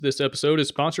This episode is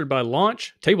sponsored by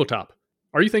Launch Tabletop.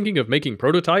 Are you thinking of making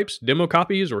prototypes, demo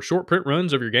copies, or short print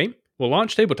runs of your game? Well,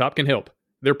 Launch Tabletop can help.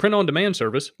 Their print-on-demand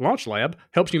service, Launch Lab,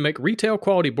 helps you make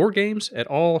retail-quality board games at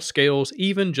all scales,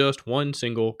 even just one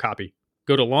single copy.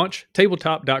 Go to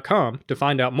launchtabletop.com to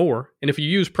find out more, and if you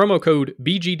use promo code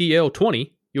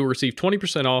BGDL20, you'll receive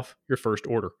 20% off your first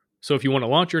order. So if you want to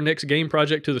launch your next game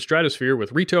project to the stratosphere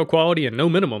with retail quality and no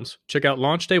minimums, check out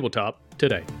Launch Tabletop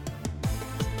today.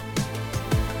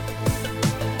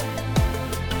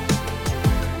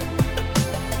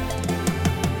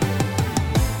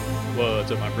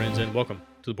 What's up, my friends, and welcome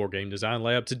to the Board Game Design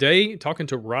Lab. Today, talking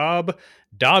to Rob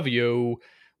Daviau,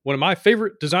 one of my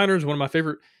favorite designers, one of my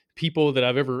favorite people that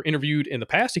I've ever interviewed in the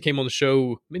past. He came on the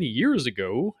show many years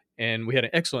ago, and we had an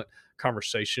excellent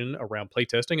conversation around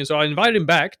playtesting. And so I invited him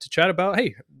back to chat about,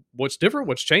 hey, what's different,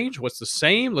 what's changed, what's the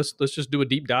same? Let's just do a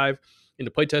deep dive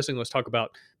into playtesting. Let's talk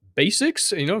about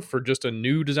basics, for just a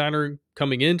new designer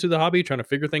coming into the hobby, trying to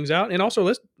figure things out. And also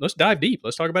let's dive deep.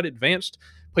 Let's talk about advanced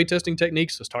playtesting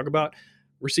techniques. Let's talk about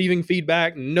receiving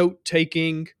feedback, note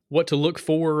taking, what to look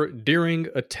for during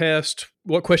a test,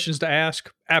 what questions to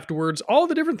ask afterwards, all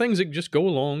the different things that just go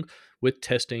along with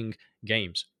testing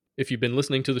games. If you've been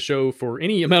listening to the show for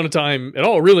any amount of time at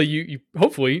all, really, you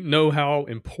hopefully know how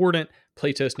important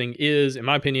playtesting is. In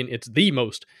my opinion, it's the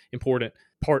most important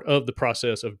part of the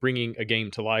process of bringing a game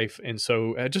to life. And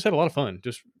so I just had a lot of fun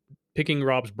just picking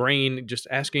Rob's brain, just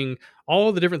asking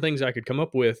all the different things I could come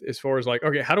up with as far as like,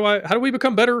 okay, how do we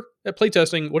become better at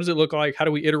playtesting? What does it look like? How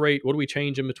do we iterate? What do we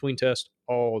change in between tests?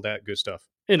 All that good stuff.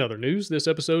 In other news, this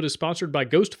episode is sponsored by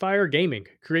Ghostfire Gaming,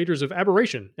 creators of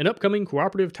Aberration, an upcoming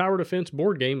cooperative tower defense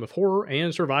board game of horror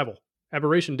and survival.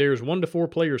 Aberration dares 1 to 4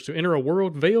 players to enter a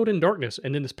world veiled in darkness,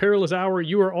 and in this perilous hour,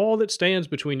 you are all that stands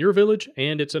between your village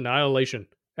and its annihilation.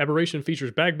 Aberration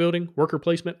features bag building, worker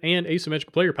placement, and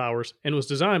asymmetric player powers, and was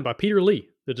designed by Peter Lee,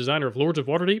 the designer of Lords of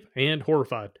Waterdeep and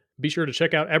Horrified. Be sure to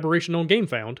check out Aberration on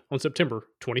GameFound on September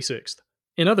 26th.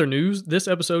 In other news, this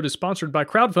episode is sponsored by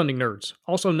Crowdfunding Nerds,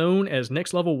 also known as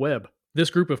Next Level Web. This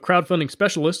group of crowdfunding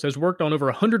specialists has worked on over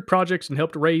 100 projects and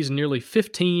helped raise nearly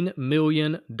 $15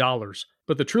 million.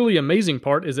 But the truly amazing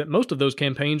part is that most of those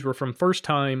campaigns were from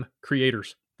first-time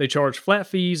creators. They charge flat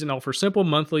fees and offer simple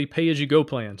monthly pay-as-you-go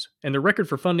plans, and their record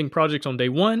for funding projects on day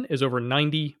one is over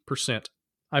 90%.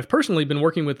 I've personally been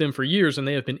working with them for years, and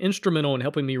they have been instrumental in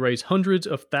helping me raise hundreds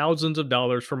of thousands of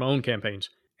dollars for my own campaigns.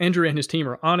 Andrew and his team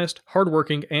are honest,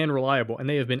 hardworking, and reliable, and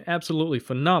they have been absolutely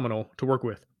phenomenal to work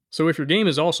with. So if your game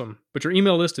is awesome, but your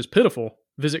email list is pitiful,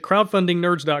 visit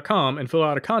crowdfundingnerds.com and fill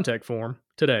out a contact form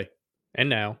today. And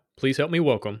now, please help me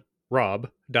welcome Rob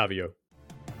Daviau.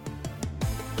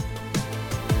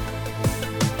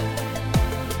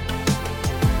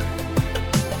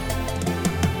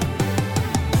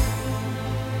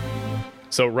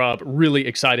 So, Rob, really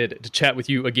excited to chat with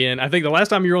you again. I think the last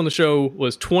time you were on the show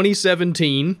was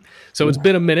 2017, so it's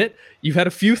been a minute. You've had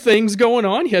a few things going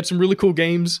on. You had some really cool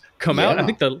games come out. I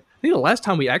think the last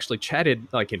time we actually chatted,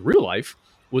 like in real life,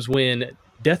 was when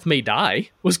Death May Die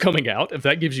was coming out, if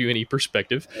that gives you any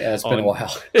perspective. Yeah, it's been a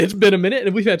while. It's been a minute,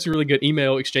 and we've had some really good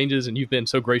email exchanges, and you've been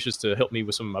so gracious to help me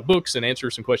with some of my books and answer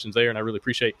some questions there, and I really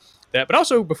appreciate that. But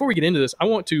also, before we get into this, I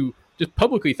want to just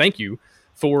publicly thank you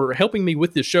for helping me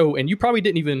with this show, and you probably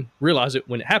didn't even realize it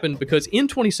when it happened, because in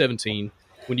 2017,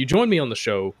 when you joined me on the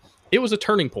show, it was a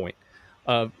turning point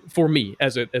for me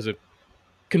as a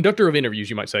conductor of interviews,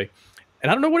 you might say.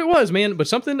 And I don't know what it was, man, but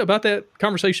something about that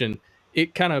conversation,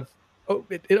 it kind of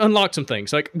it unlocked some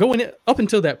things. Like going up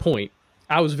until that point,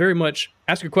 I was very much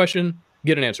ask a question,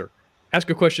 get an answer. Ask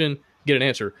a question, get an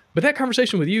answer. But that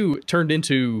conversation with you turned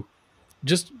into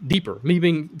just deeper. Me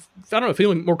being,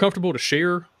 feeling more comfortable to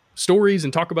share stories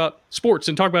and talk about sports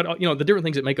and talk about, the different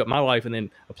things that make up my life and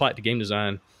then apply it to game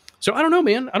design. So I don't know,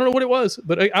 man. I don't know what it was,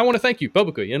 but I want to thank you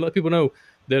publicly and let people know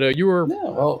that you were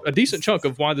a decent chunk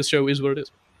of why this show is what it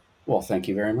is. Well, thank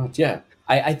you very much. Yeah.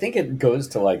 I think it goes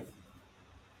to like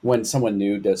when someone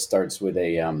new starts with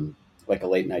a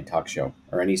late night talk show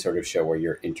or any sort of show where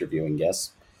you're interviewing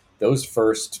guests, those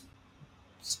first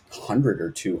 100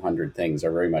 or 200 things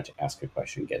are very much ask a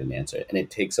question, get an answer. And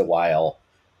it takes a while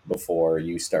before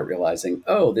you start realizing,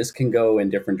 oh, this can go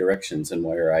in different directions than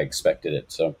where I expected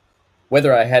it. So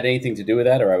whether I had anything to do with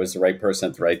that or I was the right person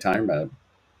at the right time,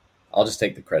 I'll just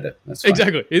take the credit. That's fine.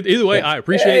 Exactly. Either way, I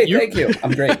appreciate you. Thank you.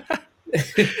 I'm great.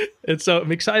 And so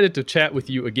I'm excited to chat with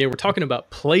you again. We're talking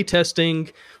about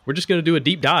playtesting. We're just going to do a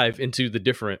deep dive into the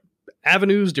different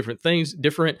avenues, different things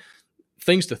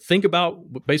to think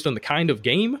about based on the kind of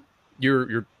game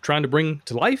you're trying to bring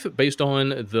to life, based on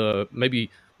the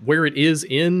maybe where it is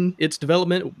in its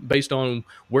development based on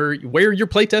where you're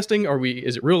playtesting.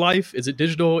 Is it real life? Is it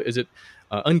digital? Is it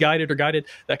unguided or guided?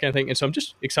 That kind of thing. And so I'm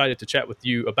just excited to chat with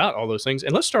you about all those things.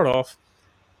 And let's start off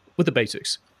with the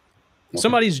basics. Okay.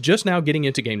 Somebody's just now getting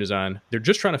into game design. They're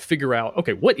just trying to figure out,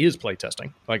 okay, what is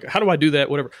playtesting? Like, how do I do that?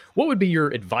 Whatever. What would be your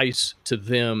advice to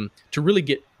them to really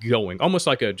get going? Almost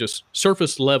like a just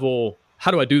surface level,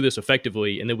 how do I do this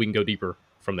effectively? And then we can go deeper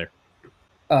from there.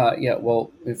 Yeah,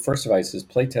 well, first advice is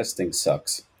playtesting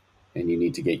sucks, and you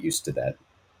need to get used to that.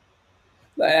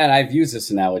 And I've used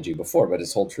this analogy before, but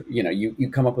it's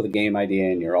you come up with a game idea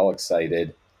and you're all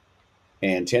excited.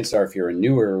 And chances are, if you're a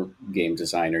newer game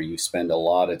designer, you spend a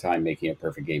lot of time making a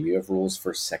perfect game. You have rules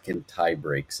for second tie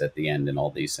breaks at the end and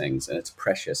all these things, and it's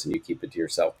precious, and you keep it to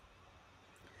yourself.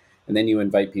 And then you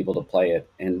invite people to play it,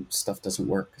 and stuff doesn't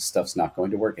work. Stuff's not going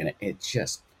to work, and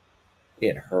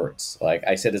it hurts. Like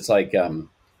I said, it's like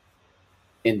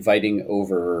inviting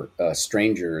over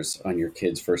strangers on your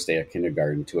kid's first day of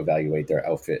kindergarten to evaluate their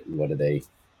outfit and what do they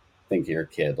think of your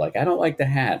kid. Like, I don't like the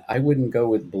hat. I wouldn't go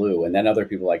with blue. And then other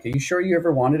people are like, are you sure you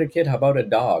ever wanted a kid? How about a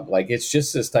dog? Like, it's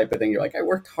just this type of thing. You're like, I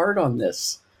worked hard on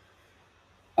this.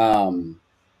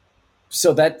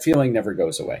 So that feeling never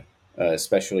goes away,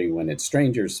 especially when it's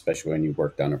strangers, especially when you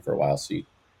worked on it for a while. So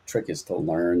trick is to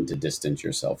learn to distance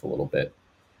yourself a little bit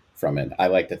from it. I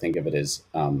like to think of it as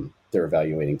they're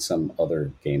evaluating some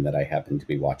other game that I happen to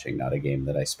be watching, not a game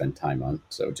that I spent time on.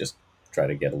 So just try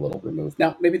to get a little removed.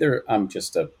 Now, maybe I'm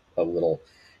just a little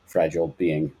fragile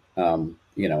being, and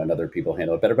other people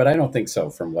handle it better, but I don't think so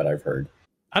from what I've heard.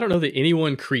 I don't know that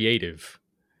anyone creative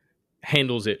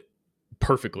handles it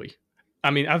perfectly. I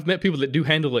mean, I've met people that do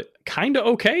handle it kind of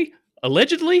okay,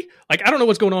 allegedly. Like, I don't know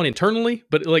what's going on internally,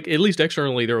 but like at least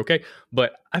externally they're okay.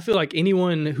 But I feel like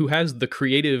anyone who has the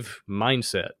creative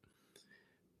mindset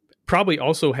probably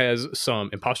also has some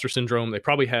imposter syndrome. They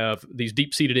probably have these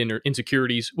deep-seated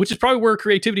insecurities, which is probably where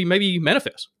creativity maybe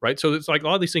manifests, right? So it's like a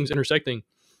lot of these things intersecting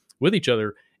with each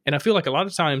other. And I feel like a lot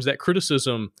of times that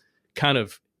criticism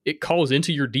it calls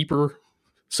into your deeper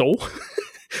soul,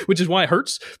 which is why it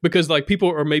hurts, because like people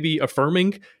are maybe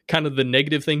affirming kind of the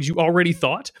negative things you already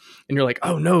thought. And you're like,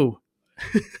 oh no.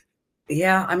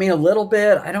 Yeah, I mean, a little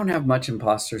bit. I don't have much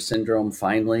imposter syndrome,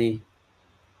 finally.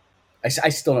 I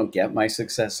still don't get my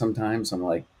success sometimes. I'm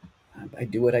like, I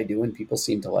do what I do and people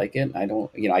seem to like it. I don't,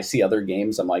 I see other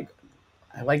games. I'm like,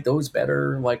 I like those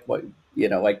better. Like what,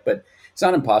 but it's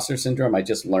not imposter syndrome. I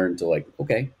just learned to like,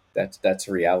 okay, that's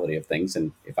the reality of things.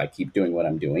 And if I keep doing what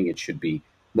I'm doing, it should be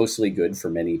mostly good for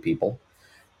many people.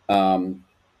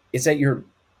 It's that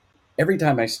every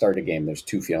time I start a game, there's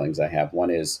two feelings I have. One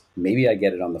is maybe I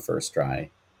get it on the first try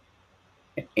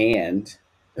and,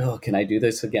 oh, can I do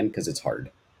this again? Because it's hard.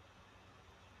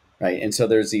 Right. And so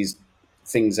there's these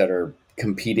things that are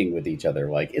competing with each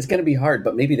other. Like, it's going to be hard,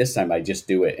 but maybe this time I just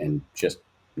do it and just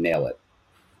nail it.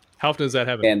 How often does that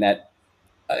happen? And that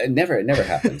it never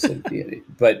happens.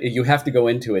 But you have to go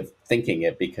into it thinking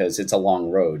it, because it's a long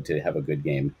road to have a good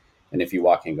game. And if you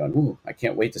walk in going, ooh, I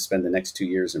can't wait to spend the next 2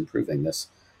 years improving this,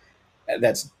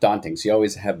 that's daunting. So you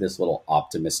always have this little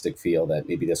optimistic feel that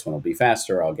maybe this one will be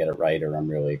faster, I'll get it right, or I'm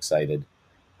really excited.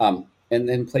 And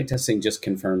then playtesting just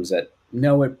confirms that,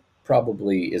 no, it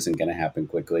probably isn't going to happen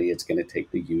quickly. It's going to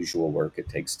take the usual work it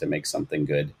takes to make something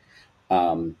good.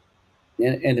 And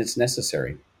it's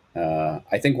necessary.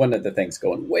 I think one of the things,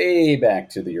 going way back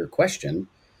to your question,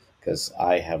 because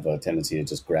I have a tendency to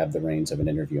just grab the reins of an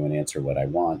interview and answer what I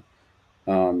want.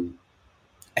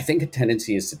 I think a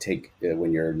tendency is to take,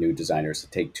 when you're a new designer, is to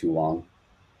take too long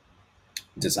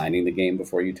designing the game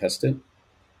before you test it,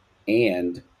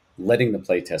 and letting the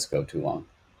playtest go too long.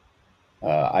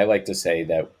 I like to say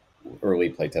that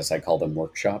early playtests, I call them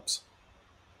workshops.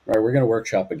 Right, we're going to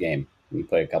workshop a game. You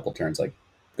play a couple turns, like,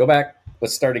 go back,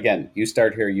 let's start again. You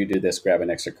start here, you do this, grab an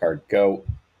extra card, go.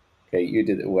 Okay, you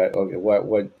did what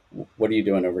are you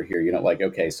doing over here? You know, like,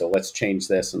 okay, so let's change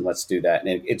this and let's do that.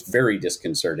 And it's very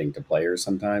disconcerting to players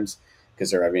sometimes, because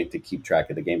they're having to keep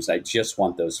track of the games. I just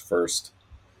want those first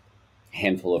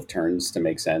handful of turns to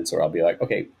make sense, or I'll be like,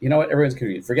 okay, you know what, everyone's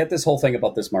confused. Forget this whole thing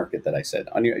about this market that I said.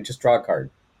 Just draw a card,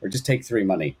 or just take 3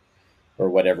 money, or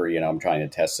whatever, I'm trying to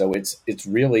test. So it's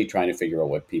really trying to figure out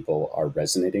what people are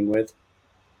resonating with.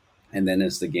 And then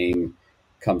as the game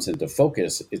comes into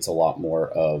focus, it's a lot more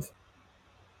of,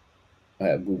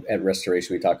 at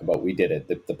Restoration, we talk about, we did it.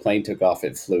 The plane took off,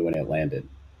 it flew, and it landed.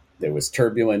 There was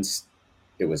turbulence.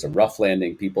 It was a rough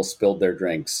landing. People spilled their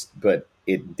drinks, but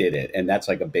it did it. And that's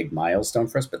like a big milestone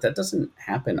for us. But that doesn't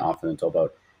happen often until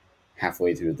about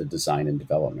halfway through the design and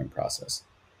development process.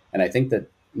 And I think that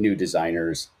new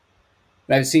designers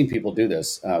And I've seen people do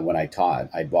this when I taught.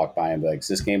 I'd walk by and be like, "Is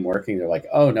this game working?" They're like,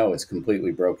 "Oh no, it's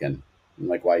completely broken." I'm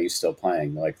like, "Why are you still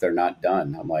playing?" They're like, "They're not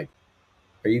done." I'm like,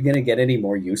 "Are you going to get any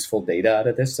more useful data out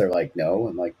of this?" They're like, "No."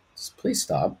 I'm like, "Please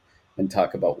stop and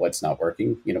talk about what's not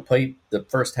working. Play the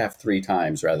first half 3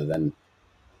 times rather than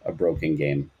a broken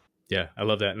game." Yeah, I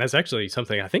love that. And that's actually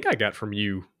something I think I got from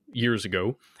you years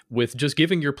ago with just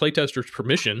giving your playtesters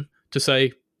permission to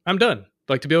say, I'm done.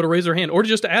 Like to be able to raise their hand or to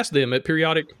just to ask them at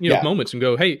periodic, Yeah, moments and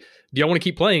go, hey, do y'all want to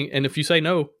keep playing? And if you say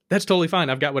no, that's totally fine.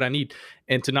 I've got what I need.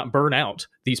 And to not burn out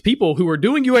these people who are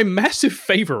doing you a massive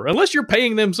favor, unless you're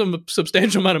paying them some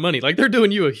substantial amount of money, like they're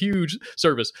doing you a huge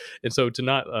service. And so to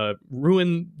not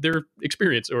ruin their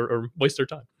experience or waste their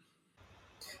time.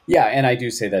 yeah, and I do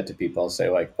say that to people. I'll say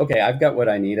like, "Okay, I've got what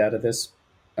I need out of this.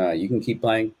 You can keep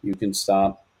playing. You can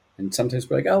stop." And sometimes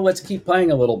we're like, "Oh, let's keep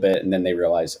playing a little bit," and then they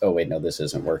realize, "Oh, wait, no, this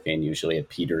isn't working." Usually, it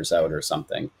peters out or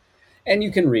something. And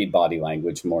you can read body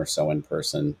language more so in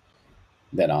person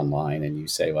than online. And you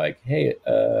say like, "Hey,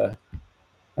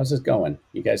 how's this going?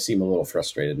 You guys seem a little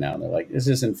frustrated now." And they're like, "This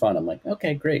isn't fun." I'm like,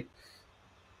 "Okay, great.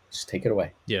 Just take it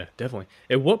away." Yeah, definitely.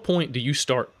 At what point do you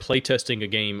start playtesting a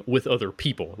game with other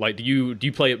people? Like, do you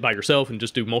play it by yourself and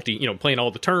just do multi, playing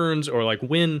all the turns, or like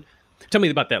when? Tell me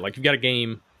about that. Like, you've got a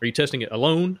game, are you testing it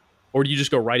alone, or do you just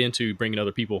go right into bringing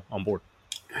other people on board?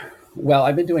 Well,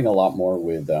 I've been doing a lot more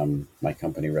with my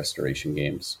company, Restoration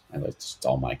Games. And it's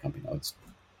all my company. No, it's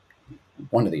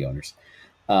one of the owners.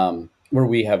 Where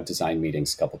we have design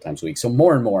meetings a couple times a week. So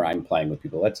more and more, I'm playing with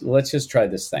people. Let's just try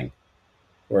this thing.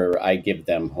 Where I give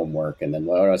them homework, and then,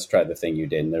 well, let's try the thing you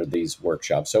did. And there are these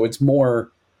workshops. So it's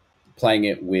more playing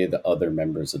it with other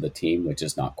members of the team, which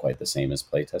is not quite the same as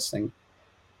playtesting.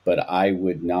 But I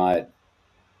would not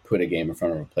put a game in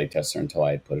front of a playtester until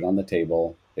I had put it on the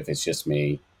table. If it's just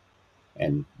me,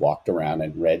 and walked around.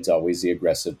 And red's always the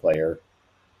aggressive player,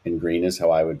 and green is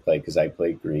how I would play because I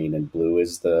play green, and blue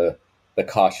is the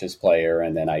cautious player,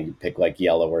 and then I pick like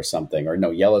yellow or something. Or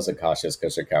no, yellow's a cautious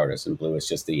because they're cowardice, and blue is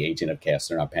just the agent of chaos.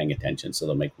 They're not paying attention, so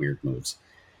they'll make weird moves.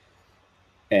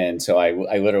 And so I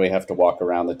literally have to walk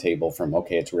around the table from,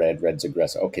 okay, it's red's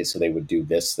aggressive. Okay, so they would do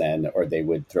this then, or they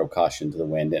would throw caution to the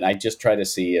wind. And I just try to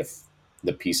see if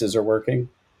the pieces are working.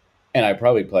 And I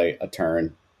probably play a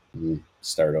turn,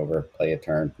 start over, play a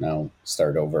turn, no,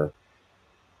 start over,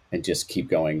 and just keep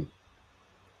going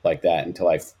like that until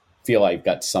I feel I've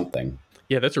got something.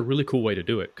 Yeah, that's a really cool way to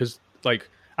do it because, like,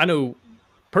 I know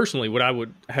personally what I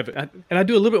would have, and I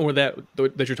do a little bit more of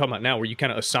that you're talking about now, where you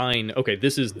kind of assign, okay,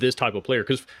 this is this type of player.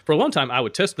 Because for a long time, I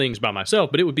would test things by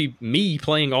myself, but it would be me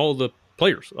playing all the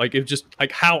players. Like it's just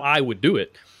like how I would do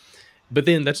it. But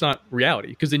then that's not reality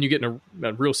because then you get in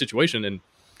a real situation and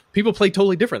people play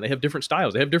totally different. They have different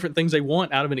styles. They have different things they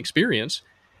want out of an experience.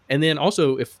 And then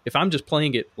also, if I'm just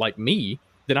playing it like me,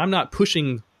 then I'm not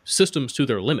pushing systems to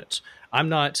their limits. I'm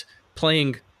not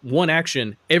playing one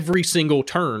action every single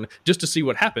turn just to see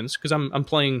what happens because I'm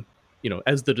playing,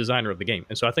 as the designer of the game.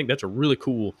 And so I think that's a really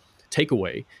cool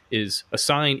takeaway is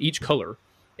assign each color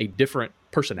a different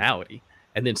personality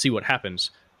and then see what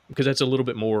happens because that's a little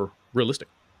bit more realistic.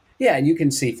 Yeah, and you can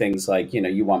see things like,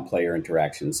 you want player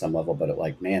interaction at some level, but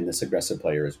like, man, this aggressive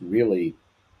player is really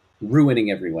ruining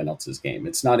everyone else's game.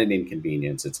 It's not an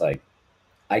inconvenience. It's like,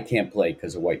 I can't play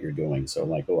because of what you're doing. So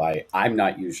I'm like, oh, I'm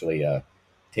not usually a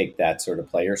take that sort of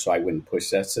player, so I wouldn't push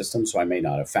that system. So I may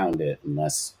not have found it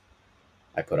unless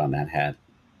I put on that hat.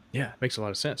 Yeah, makes a lot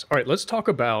of sense. All right, let's talk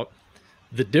about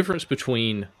the difference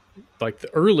between like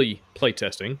the early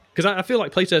playtesting because I feel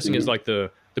like playtesting is Mhm. like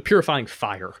the purifying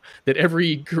fire that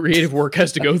every creative work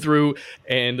has to go through.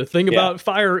 And the thing Yeah. about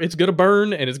fire, it's going to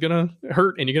burn and it's going to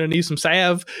hurt and you're going to need some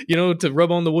salve, to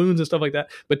rub on the wounds and stuff like that.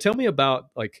 But tell me about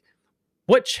like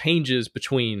what changes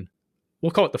between,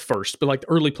 we'll call it the first, but like the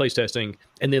early playtesting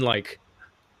and then like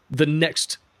the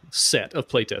next set of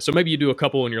playtests. So maybe you do a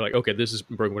couple and you're like, okay, this is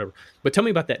broken, whatever. But tell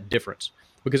me about that difference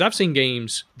because I've seen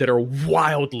games that are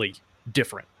wildly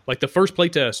different. Like the first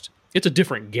playtest, it's a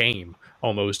different game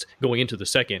almost going into the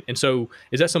second. And so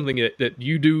is that something that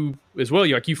you do as well?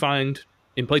 You find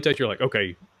in playtest, you're like,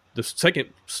 okay, the second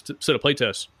set of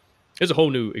playtests is a whole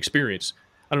new experience.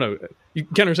 I don't know. You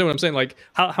kind of understand what I'm saying? Like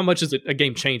how much does a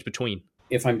game change between?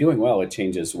 If I'm doing well, it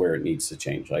changes where it needs to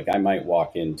change. Like I might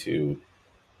walk into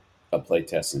a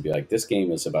playtest and be like, this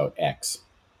game is about X.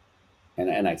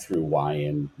 And I threw Y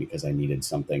in because I needed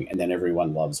something. And then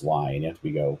everyone loves Y. And you have to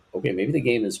go, okay, maybe the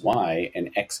game is Y and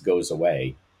X goes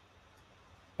away.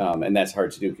 And that's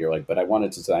hard to do. You're like, but I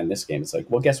wanted to design this game. It's like,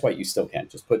 well, guess what? You still can't.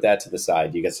 Just put that to the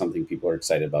side. You get something people are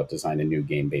excited about. Design a new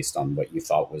game based on what you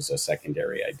thought was a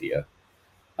secondary idea.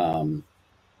 Um,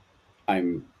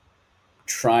 I'm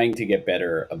trying to get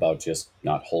better about just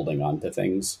not holding on to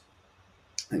things.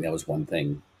 I think that was one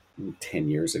thing 10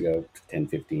 years ago, 10,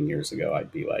 15 years ago.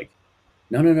 I'd be like,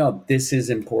 no, no, no, this is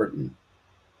important.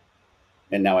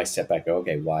 And now I step back, go,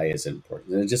 okay, why is it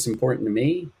important? Is it just important to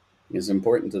me? Is it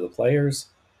important to the players?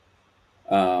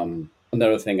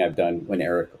 Another thing I've done when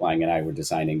Eric Lang and I were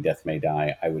designing Death May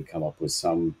Die, I would come up with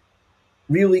some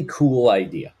really cool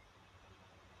idea,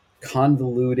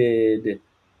 convoluted,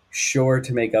 sure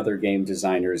to make other game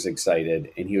designers excited.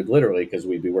 And he would literally, because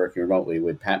we'd be working remotely,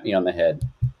 would pat me on the head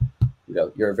and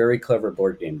go, "You're a very clever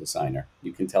board game designer.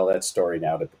 You can tell that story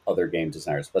now to other game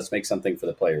designers. Let's make something for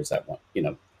the players that want,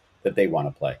 that they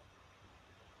want to play."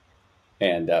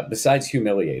 And besides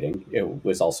humiliating, it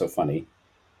was also funny.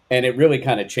 And it really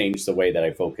kind of changed the way that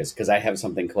I focus because I have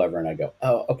something clever and I go,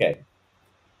 oh, okay,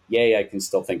 yay, I can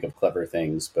still think of clever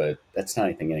things, but that's not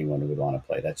anything anyone would want to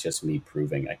play. That's just me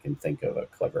proving I can think of a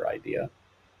clever idea.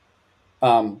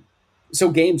 Um,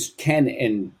 so games can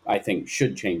and I think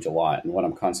should change a lot. And what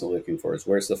I'm constantly looking for is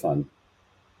where's the fun,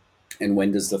 and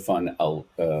when does the fun I'll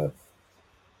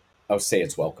say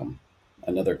it's welcome.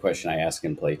 Another question I ask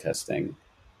in playtesting,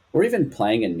 or even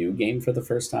playing a new game for the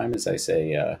first time, is I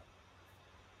say,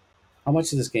 how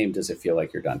much of this game does it feel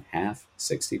like you're done? Half,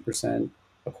 60%,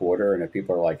 a quarter? And if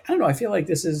people are like, I don't know, I feel like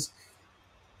this is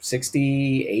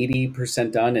 60,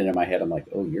 80% done. And in my head, I'm like,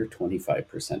 oh, you're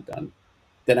 25% done.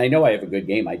 Then I know I have a good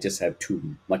game. I just have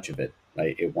too much of it.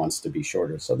 Right? It wants to be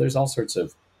shorter. So there's all sorts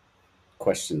of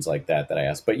questions like that I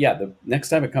ask. But yeah, the next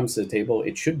time it comes to the table,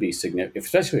 it should be significant,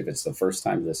 especially if it's the first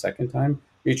time or the second time.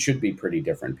 It should be pretty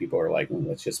different. People are like, well,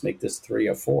 let's just make this 3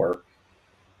 or 4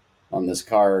 on this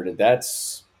card.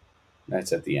 That's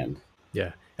at the end.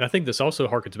 Yeah. And I think this also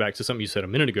harkens back to something you said a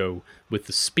minute ago with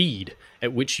the speed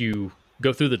at which you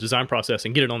go through the design process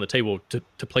and get it on the table to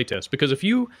playtest. Because if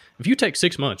you take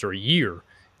 6 months or a year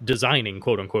designing,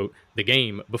 quote unquote, the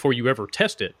game before you ever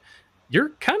test it, you're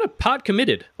kind of pod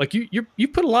committed. Like you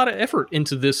put a lot of effort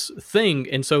into this thing,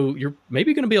 and so you're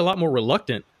maybe going to be a lot more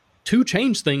reluctant to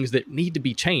change things that need to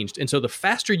be changed. And so the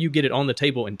faster you get it on the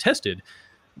table and tested,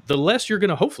 the less you're going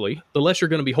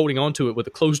to be holding on to it with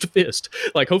a closed fist.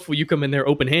 Like hopefully you come in there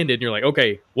open handed and you're like,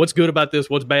 okay, what's good about this?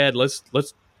 What's bad? Let's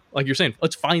like you're saying,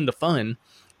 let's find the fun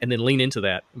and then lean into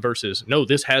that versus no,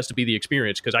 this has to be the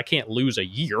experience because I can't lose a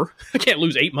year. I can't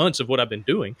lose 8 months of what I've been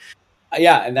doing.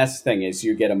 Yeah, and that's the thing is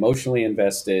you get emotionally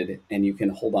invested and you can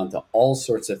hold on to all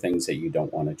sorts of things that you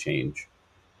don't want to change.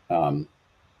 Um,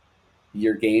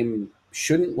 your game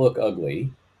shouldn't look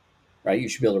ugly, right? You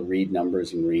should be able to read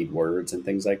numbers and read words and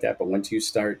things like that. But once you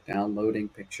start downloading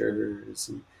pictures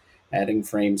and adding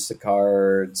frames to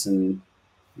cards and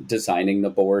designing the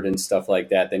board and stuff like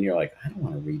that, then you're like, I don't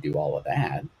want to redo all of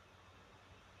that.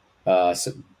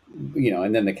 So,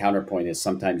 and then the counterpoint is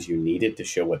sometimes you need it to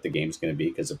show what the game's going to be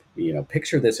because,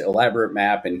 picture this elaborate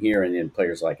map in here, and then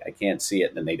players are like, I can't see it,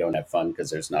 and then they don't have fun because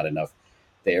there's not enough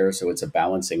there. So it's a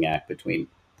balancing act between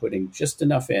putting just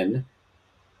enough in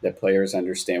that players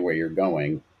understand where you're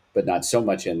going, but not so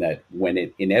much in that when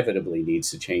it inevitably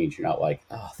needs to change, you're not like,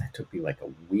 oh, that took me like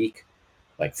a week,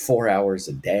 like 4 hours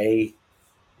a day.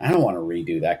 I don't want to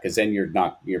redo that because then you're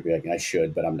like, I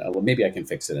should, but well, maybe I can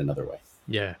fix it another way.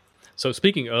 Yeah. So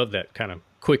speaking of that kind of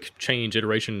quick change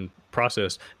iteration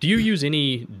process, do you use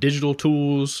any digital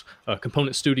tools,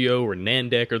 Component Studio or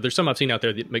Nandeck, or there's some I've seen out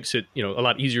there that makes it, a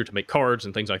lot easier to make cards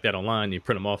and things like that online. You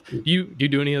print them off. Do you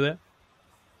do any of that?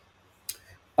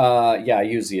 Yeah, I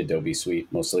use the Adobe suite,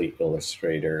 mostly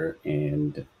Illustrator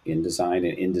and InDesign.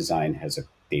 And InDesign has a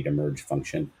data merge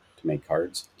function to make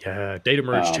cards. Yeah, data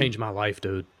merge changed my life,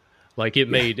 dude. Like it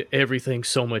Yeah. made everything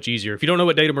so much easier. If you don't know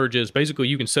what data merge is, basically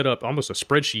you can set up almost a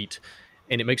spreadsheet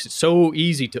and it makes it so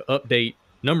easy to update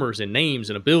numbers and names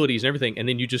and abilities and everything. And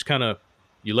then you just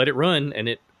you let it run and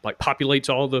it like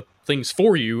populates all the things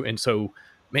for you. And so,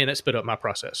 man, that sped up my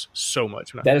process so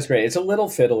much. That is great. It's a little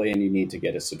fiddly and you need to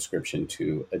get a subscription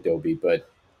to Adobe,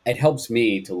 but it helps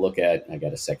me to look at, I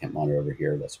got a second monitor over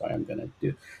here. That's why I'm going to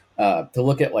do, to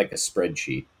look at like a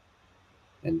spreadsheet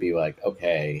and be like,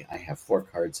 okay, I have 4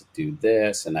 cards that do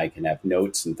this, and I can have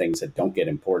notes and things that don't get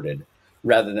imported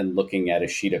rather than looking at a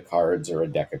sheet of cards or a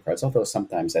deck of cards, although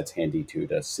sometimes that's handy too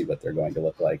to see what they're going to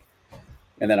look like.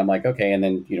 And then I'm like, okay, and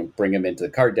then, bring them into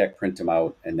the card deck, print them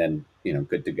out, and then,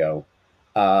 good to go.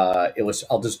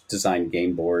 I'll just design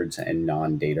game boards and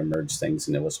non-data merge things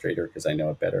in Illustrator because I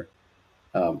know it better.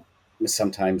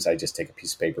 Sometimes I just take a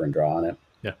piece of paper and draw on it.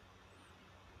 Yeah.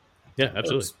 Yeah,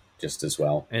 absolutely. Works just as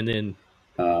well. And then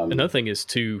another thing is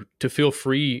to feel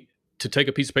free to take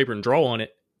a piece of paper and draw on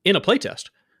it in a playtest.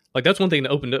 Like that's one thing that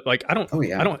opened up. Like I don't,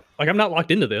 like I'm not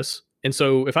locked into this. And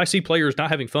so if I see players not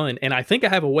having fun, and I think I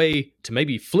have a way to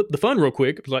maybe flip the fun real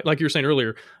quick, like you were saying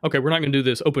earlier, okay, we're not going to do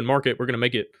this open market. We're going to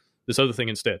make it this other thing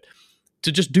instead.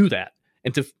 To just do that.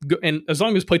 And as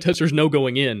long as playtesters know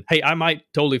going in, hey, I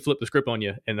might totally flip the script on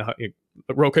you, and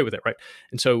we're okay with that, right?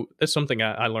 And so that's something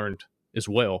I learned as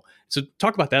well. So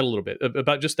talk about that a little bit,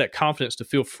 about just that confidence to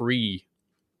feel free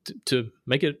to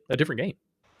make it a different game.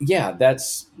 Yeah,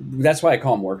 that's why I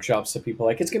call them workshops. So people are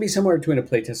like, it's going to be somewhere between a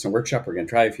playtest and a workshop. We're going to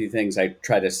try a few things. I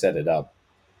try to set it up.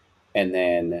 And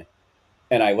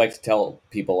I like to tell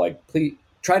people, like, please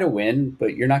try to win,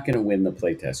 but you're not going to win the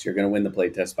playtest. You're going to win the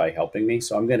playtest by helping me.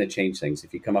 So I'm going to change things.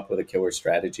 If you come up with a killer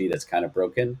strategy that's kind of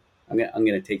broken, I'm going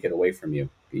to take it away from you.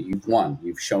 You've won.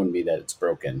 You've shown me that it's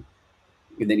broken.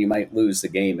 And then you might lose the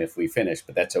game if we finish,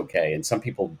 but that's okay. And some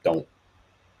people don't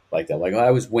like that. Like, oh, I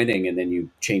was winning, and then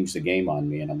you changed the game on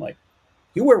me. And I'm like,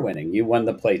 you were winning. You won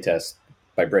the playtest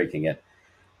by breaking it.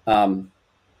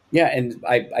 Yeah, and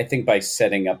I think by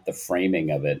setting up the framing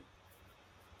of it,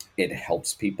 it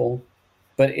helps people.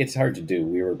 But it's hard to do.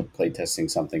 We were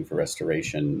playtesting something for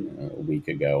Restoration a week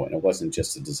ago, and it wasn't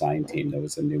just a design team. There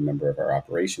was a new member of our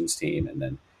operations team, and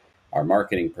then our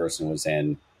marketing person was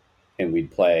in, and we'd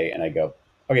play, and I go,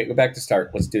 okay, go back to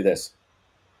start. Let's do this.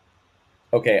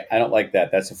 Okay, I don't like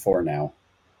that. That's a 4 now.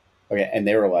 Okay, and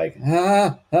they were like,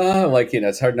 like,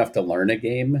 it's hard enough to learn a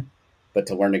game, but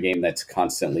to learn a game that's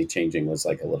constantly changing was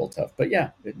like a little tough. But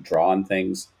yeah, draw on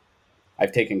things.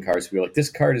 I've taken cards. People are like,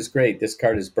 this card is great. This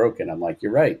card is broken. I'm like,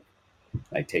 you're right.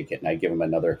 I take it and I give them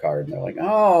another card, and they're like,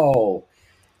 oh.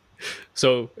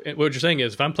 So what you're saying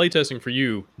is, if I'm playtesting for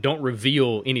you, don't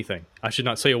reveal anything. I should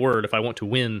not say a word if I want to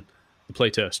win the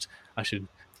playtest. I should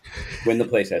win the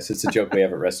playtest. It's a joke we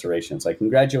have at Restoration. It's like,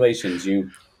 congratulations,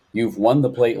 you've won the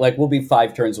play. Like, we'll be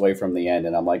 5 turns away from the end,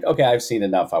 and I'm like, okay, I've seen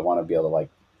enough. I want to be able to, like,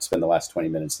 spend the last 20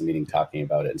 minutes of the meeting talking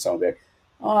about it. And so I'll be like,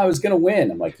 oh, I was going to win.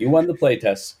 I'm like, you won the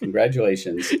playtest.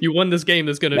 Congratulations. You won this game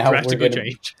that's going to drastically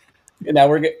change. Now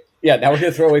we're going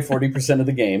to throw away 40% of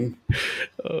the game.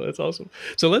 Oh, that's awesome.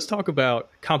 So let's talk about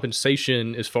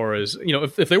compensation as far as,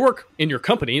 if they work in your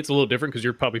company, it's a little different because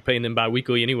you're probably paying them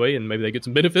bi-weekly anyway, and maybe they get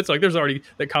some benefits. Like, there's already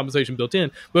that compensation built in.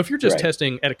 But if you're just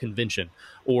testing at a convention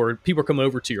or people come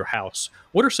over to your house,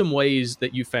 what are some ways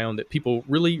that you found that people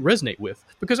really resonate with?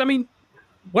 Because, I mean,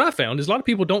 what I found is a lot of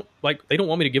people they don't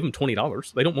want me to give them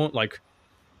 $20. They don't want, like,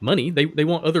 money. They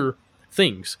want other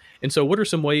things. And so what are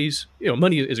some ways,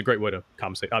 money is a great way to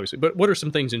compensate, obviously, but what are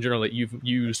some things in general that you've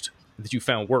used that you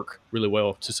found work really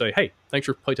well to say, hey, thanks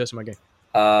for playtesting my game?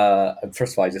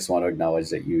 First of all, I just want to acknowledge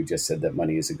that you just said that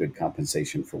money is a good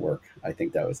compensation for work. I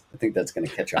think that's going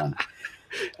to catch on.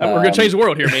 We're going to change the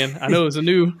world here, man. I know it's a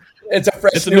new new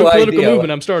political idea.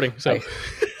 movement I'm starting. So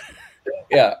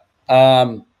yeah.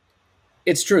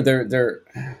 It's true. Their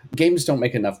games don't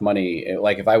make enough money.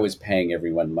 Like, if I was paying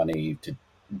everyone money to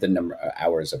the number of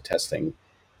hours of testing,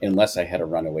 unless I had a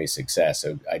runaway success,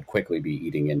 I'd quickly be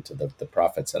eating into the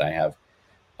profits that I have.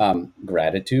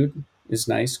 Gratitude is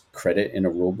nice. Credit in a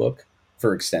rule book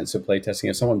for extensive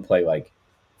playtesting. If someone play like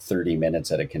 30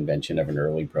 minutes at a convention of an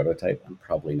early prototype, I'm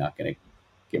probably not going to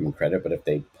give them credit. But if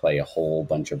they play a whole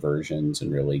bunch of versions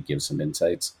and really give some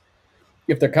insights,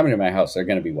 if they're coming to my house, they're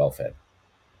going to be well fed.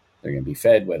 They're going to be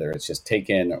fed, whether it's just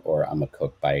taken or I'm a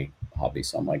cook by hobby.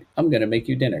 So I'm like, I'm going to make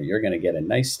you dinner. You're going to get a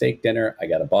nice steak dinner. I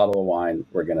got a bottle of wine.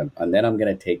 And then I'm going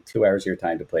to take 2 hours of your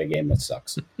time to play a game that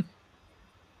sucks.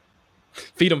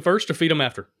 Feed them first or feed them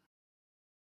after?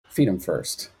 Feed them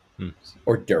first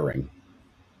or during.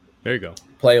 There you go.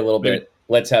 Play a little bit.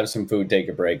 Let's have some food, take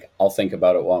a break. I'll think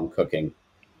about it while I'm cooking.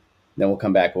 Then we'll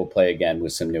come back. We'll play again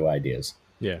with some new ideas.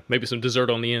 Yeah. Maybe some dessert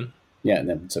on the end. Yeah. And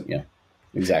then some, yeah.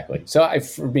 Exactly. So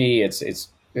for me, it's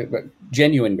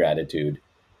genuine gratitude,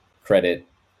 credit,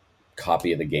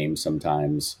 copy of the game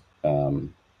sometimes,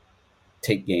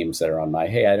 take games that are on my,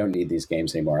 hey, I don't need these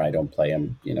games anymore. I don't play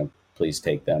them. Please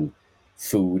take them.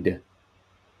 Food,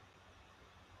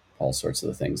 all sorts of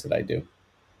the things that I do.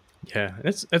 Yeah,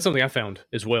 that's something I found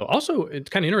as well. Also, it's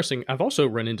kind of interesting. I've also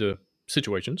run into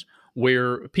situations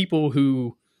where people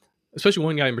who, especially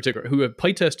one guy in particular, who have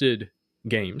play tested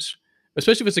games,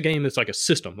 especially if it's a game that's like a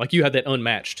system, like you had that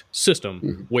unmatched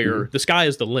system where the sky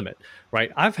is the limit,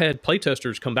 right? I've had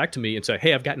playtesters come back to me and say,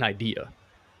 hey, I've got an idea.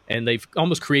 And they've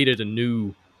almost created a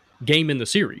new game in the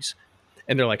series.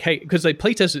 And they're like, hey, because they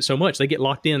playtest it so much, they get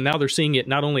locked in. Now they're seeing it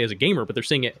not only as a gamer, but they're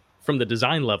seeing it from the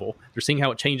design level. They're seeing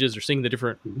how it changes. They're seeing the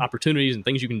different opportunities and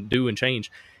things you can do and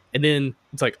change. And then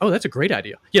it's like, oh, that's a great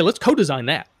idea. Yeah, let's co-design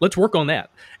that. Let's work on that.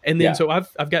 And then so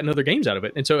I've gotten other games out of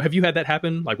it. And so have you had that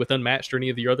happen, like with Unmatched or any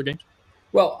of your other games?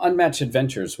 Well, Unmatched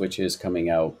Adventures, which is coming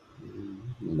out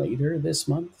later this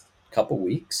month, couple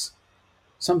weeks.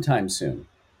 sometime soon.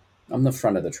 On the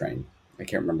front of the train. I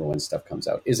can't remember when stuff comes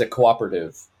out. Is a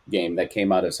cooperative game that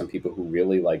came out of some people who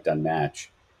really liked Unmatch,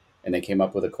 and they came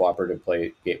up with a cooperative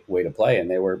way to play. And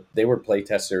they were play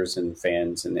testers and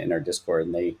fans in our Discord,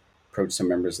 and they approached some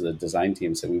members of the design team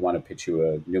and said, "We want to pitch you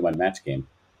a new Unmatch game."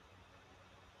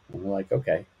 And we're like,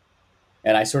 "Okay."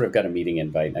 And I sort of got a meeting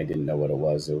invite, and I didn't know what it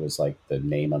was. It was like the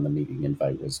name on the meeting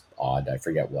invite was odd. I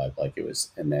forget what. Like it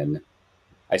was, and then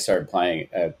I started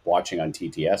watching on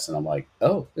TTS, and I'm like,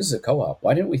 "Oh, this is a co-op.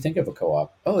 Why didn't we think of a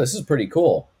co-op? Oh, this is pretty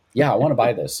cool. Yeah, I want to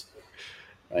buy this."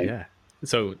 Right? Yeah.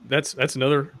 So that's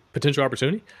another potential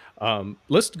opportunity.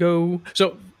 Let's go.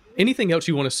 So anything else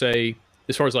you want to say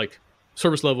as far as like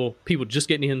service level, people just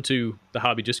getting into the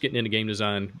hobby, just getting into game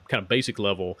design, kind of basic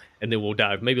level, and then we'll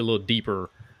dive maybe a little deeper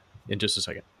in just a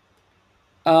second.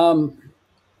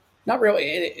 Not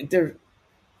really.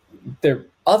 They're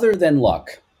other than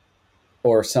luck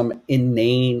or some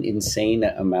insane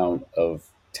amount of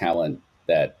talent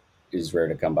that is rare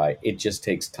to come by. It just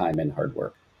takes time and hard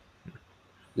work.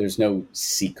 There's no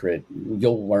secret.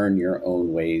 You'll learn your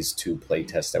own ways to play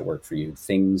tests that work for you.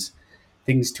 Things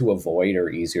to avoid are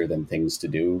easier than things to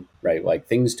do, right? Like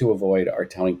things to avoid are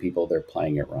telling people they're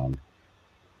playing it wrong.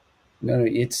 No,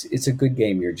 it's a good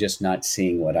game. You're just not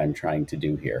seeing what I'm trying to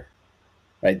do here,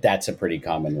 right? That's a pretty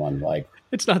common one. Like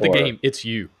it's not the game, it's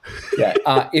you. Yeah,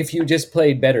 if you just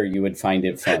played better, you would find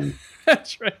it fun.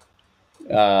 That's right.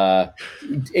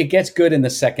 It gets good in the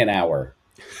second hour.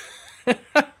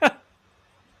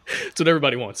 That's what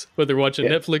everybody wants, whether they're watching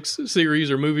Netflix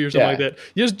series or movie or something like that.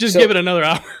 Just give it another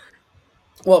hour.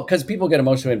 Well, because people get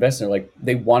emotionally invested. Like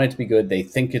they want it to be good. They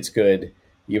think it's good.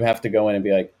 You have to go in and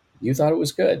be like, you thought it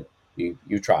was good.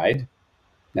 You tried.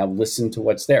 Now listen to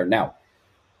what's there. Now,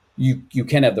 you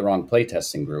can have the wrong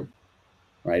playtesting group,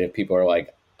 right? If people are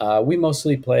like, we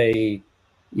mostly play,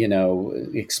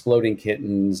 Exploding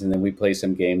Kittens, and then we play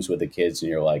some games with the kids, and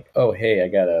you're like, oh, hey, I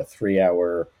got a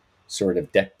 3-hour sort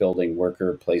of deck building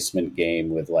worker placement game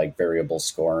with like variable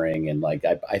scoring, and like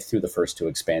I threw the first 2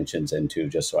 expansions into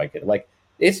just so I could like.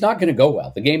 It's not going to go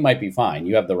well. The game might be fine.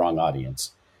 You have the wrong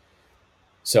audience.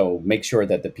 So make sure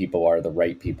that the people are the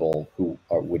right people who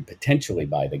would potentially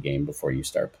buy the game before you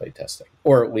start playtesting,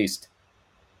 or at least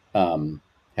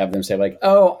have them say like,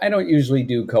 "Oh, I don't usually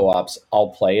do co-ops. I'll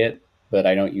play it, but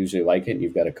I don't usually like it." And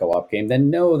you've got a co-op game.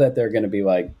 Then know that they're going to be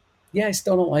like, "Yeah, I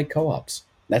still don't like co-ops.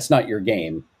 That's not your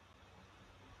game."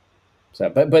 So,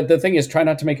 but the thing is, try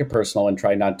not to make it personal and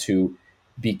try not to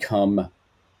become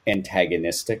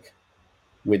antagonistic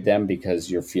with them because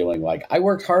you're feeling like I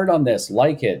worked hard on this,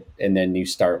 like it, and then you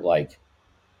start like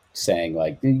saying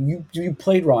like you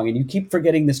played wrong and you keep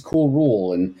forgetting this cool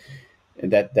rule, and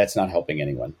that's not helping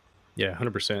anyone. Yeah,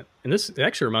 100%. And this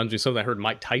actually reminds me of something I heard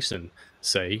Mike Tyson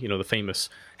say, the famous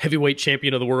heavyweight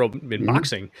champion of the world in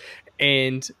boxing.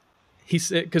 And he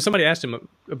said, because somebody asked him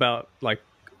about like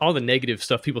all the negative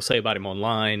stuff people say about him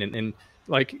online, and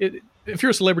like if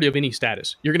you're a celebrity of any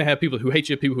status, you're going to have people who hate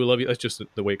you, people who love you. That's just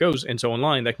the way it goes. And so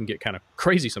online, that can get kind of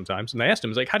crazy sometimes. And they asked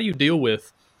him, like, how do you deal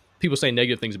with people saying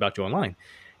negative things about you online?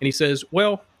 And he says,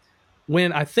 well,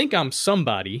 when I think I'm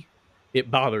somebody, it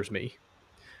bothers me.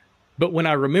 But when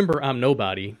I remember I'm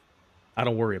nobody, I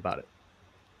don't worry about it.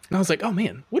 And I was like, oh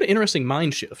man, what an interesting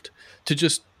mind shift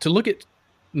to look at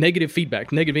negative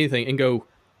feedback, negative anything, and go,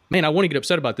 man, I want to get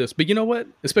upset about this. But you know what?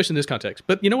 Especially in this context.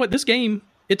 But you know what? This game,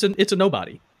 it's a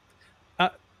nobody.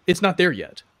 It's not there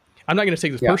yet. I'm not going to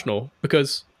take this personal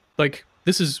because like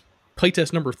this is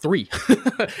playtest number 3.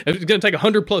 It's going to take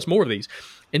 100 plus more of these,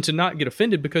 and to not get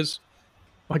offended because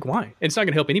like why? And it's not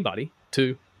going to help anybody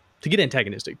to get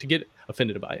antagonistic, to get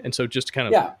offended by it. And so just to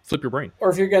kind of flip your brain. Or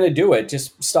if you're going to do it,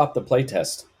 just stop the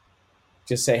playtest.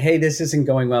 Just say, hey, this isn't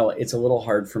going well. It's a little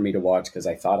hard for me to watch because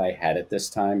I thought I had it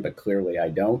this time, but clearly I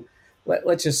don't.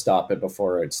 Let's just stop it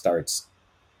before it starts.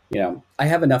 I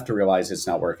have enough to realize it's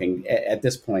not working. At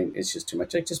this point, it's just too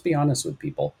much. Like, just be honest with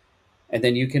people. And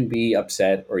then you can be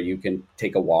upset, or you can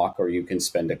take a walk, or you can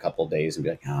spend a couple days and be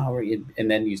like, oh, and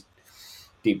then you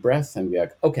deep breath and be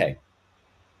like, okay,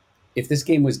 if this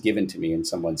game was given to me and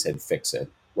someone said, fix it,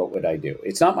 what would I do?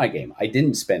 It's not my game. I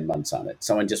didn't spend months on it.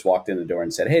 Someone just walked in the door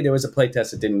and said, hey, there was a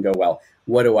playtest that didn't go well.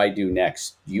 What do I do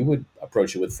next? You would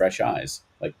approach it with fresh eyes.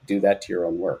 Like, do that to your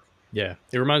own work. Yeah.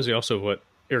 It reminds me also of what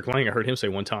Eric Lang, I heard him say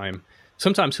one time.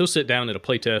 Sometimes he'll sit down at a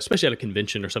playtest, especially at a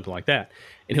convention or something like that,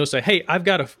 and he'll say, hey, I've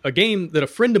got a game that a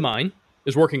friend of mine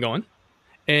is working on,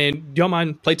 and do y'all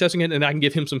mind playtesting it? And I can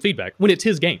give him some feedback when it's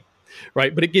his game,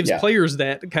 right? But it gives players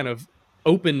that kind of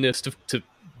openness to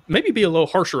maybe be a little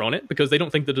harsher on it because they don't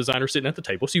think the designer's sitting at the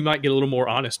table. So you might get a little more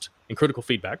honest and critical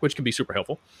feedback, which can be super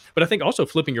helpful. But I think also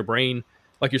flipping your brain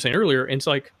like you're saying earlier. And it's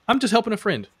like, I'm just helping a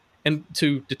friend. And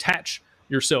to detach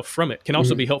yourself from it can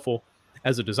also Mhm. be helpful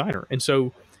as a designer. And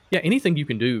so, yeah, anything you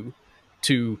can do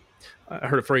to, I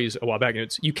heard a phrase a while back, and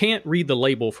it's, you can't read the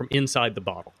label from inside the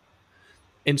bottle.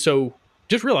 And so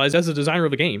just realize, as a designer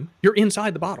of a game, you're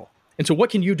inside the bottle. And so what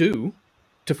can you do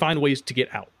to find ways to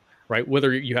get out? Right?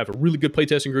 Whether you have a really good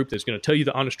playtesting group that's going to tell you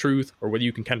the honest truth, or whether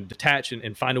you can kind of detach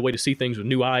and find a way to see things with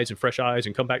new eyes and fresh eyes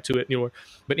and come back to it,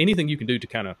 but anything you can do to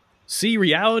kind of see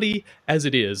reality as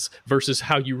it is versus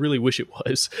how you really wish it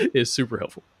was is super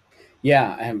helpful.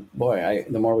 Yeah, and boy,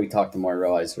 the more we talk, the more I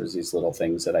realize there's these little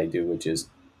things that I do, which is,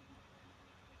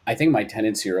 I think my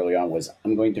tendency early on was,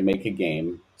 I'm going to make a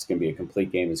game. It's going to be a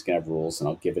complete game. It's going to have rules, and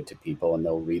I'll give it to people, and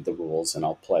they'll read the rules, and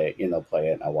I'll play it. They'll play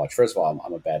it, and I'll watch. First of all,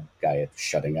 I'm a bad guy at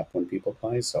shutting up when people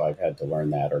play, so I've had to learn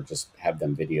that, or just have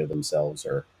them video themselves,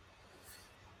 or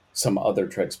some other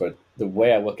tricks. But the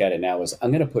way I look at it now is,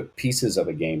 I'm going to put pieces of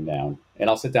a game down, and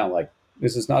I'll sit down like,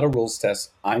 this is not a rules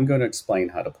test. I'm going to explain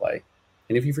how to play,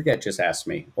 and if you forget, just ask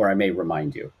me, or I may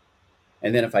remind you.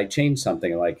 And then if I change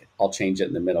something, like, I'll change it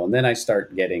in the middle. And then I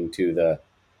start getting to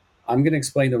I'm going to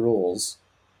explain the rules,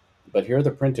 but here are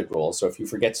the printed rules. So if you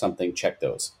forget something, check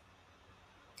those.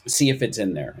 See if it's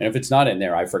in there. And if it's not in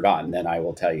there, I've forgotten, then I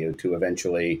will tell you to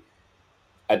eventually,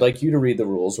 I'd like you to read the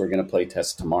rules. We're going to play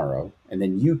test tomorrow. And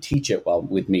then you teach it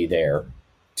with me there,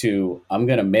 I'm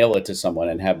going to mail it to someone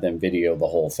and have them video the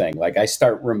whole thing. Like, I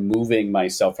start removing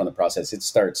myself from the process. It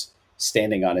starts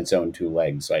standing on its own two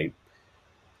legs, right,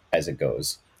 as it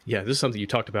goes. Yeah, this is something you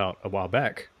talked about a while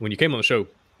back when you came on the show,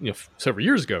 several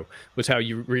years ago, was how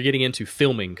you were getting into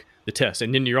filming the test,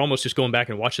 and then you're almost just going back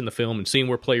and watching the film and seeing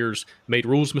where players made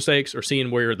rules mistakes, or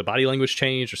seeing where the body language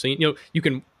changed, or seeing, you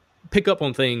can pick up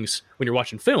on things when you're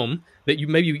watching film that you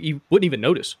wouldn't even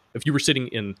notice if you were sitting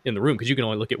in the room, because you can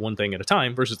only look at one thing at a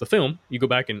time, versus the film, you go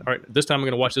back and, all right, this time I'm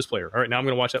going to watch this player, all right, now I'm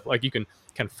going to watch that. Like, you can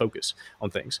kind of focus on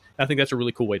things. I think that's a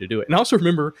really cool way to do it. And I also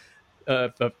remember,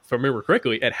 if I remember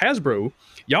correctly, at Hasbro,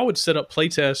 y'all would set up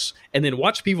playtests and then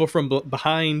watch people from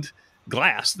behind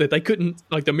glass that they couldn't,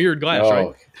 like the mirrored glass,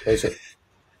 right?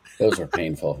 Those are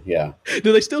painful. Yeah.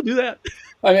 Do they still do that?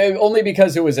 I mean, only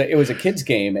because it was a kid's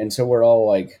game, and so we're all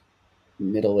like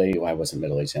middle age. Well, I wasn't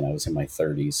middle aged then; I was in my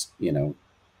 30s.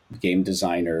 Game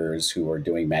designers who were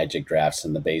doing magic drafts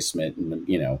in the basement, and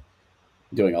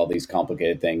doing all these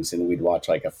complicated things. And we'd watch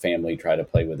like a family try to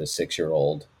play with a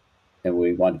 6-year-old, and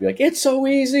we wanted to be like, "It's so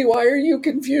easy. Why are you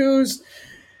confused?"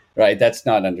 Right? That's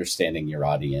not understanding your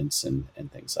audience and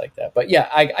things like that. But yeah,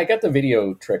 I got the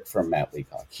video trick from Matt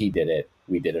Leacock. He did it.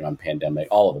 We did it on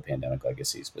all of the Pandemic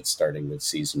Legacies, but starting with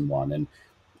season 1 and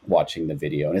watching the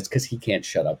video. And it's because he can't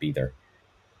shut up either.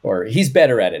 Or he's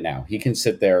better at it now. He can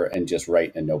sit there and just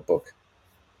write in a notebook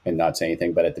and not say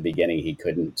anything. But at the beginning, he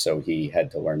couldn't. So he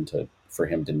had to learn for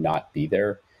him to not be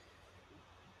there.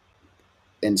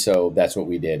 And so that's what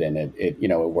we did. And it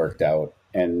worked out.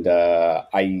 And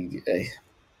I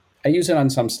use it on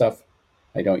some stuff.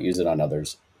 I don't use it on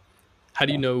others. How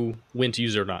do you know when to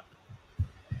use it or not?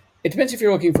 It depends if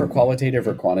you're looking for qualitative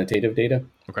or quantitative data.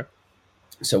 Okay.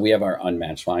 So we have our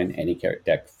unmatched line. Any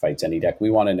deck fights any deck. We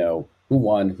want to know who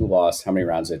won, who lost, how many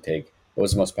rounds did it take, what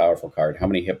was the most powerful card, how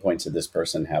many hit points did this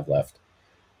person have left,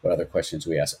 what other questions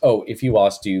we ask. Oh, if you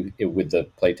lost, with the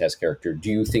playtest character, do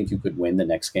you think you could win the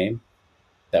next game?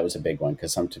 That was a big one,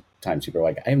 because sometimes people are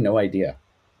like, I have no idea.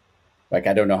 Like,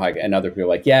 I don't know how, and other people are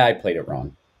like, yeah, I played it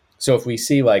wrong. So if we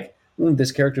see like,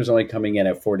 this character is only coming in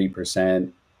at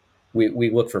 40%, we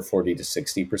look for 40 to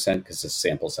 60% because the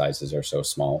sample sizes are so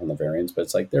small in the variants, but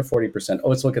it's like, they're 40%. Oh,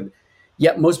 let's look at,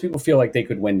 most people feel like they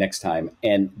could win next time.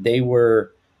 And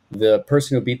the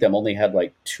person who beat them only had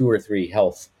like 2 or 3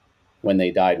 health when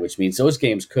they died, which means those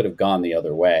games could have gone the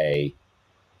other way,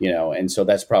 and so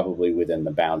that's probably within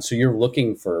the bounds. So you're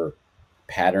looking for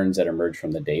patterns that emerge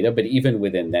from the data, but even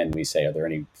within then we say, are there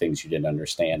any things you didn't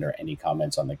understand or any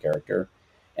comments on the character?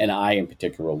 And I in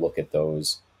particular will look at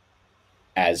those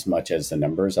as much as the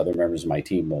numbers. Other members of my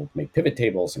team will make pivot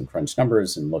tables and crunch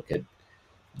numbers and look at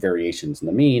variations in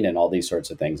the mean and all these sorts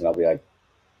of things. And I'll be like,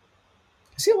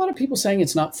 I see a lot of people saying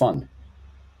it's not fun,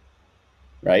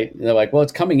 right? And they're like, well,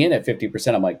 it's coming in at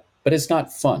 50%. I'm like, but it's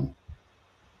not fun,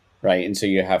 right? And so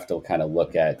you have to kind of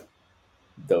look at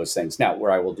those things. Now,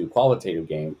 where I will do qualitative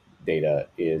game data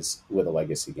is with a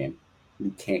legacy game.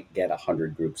 You can't get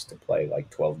 100 groups to play like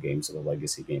 12 games of a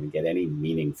legacy game and get any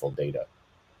meaningful data.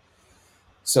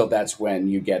 So that's when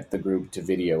you get the group to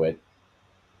video it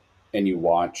and you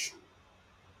watch.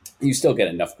 You still get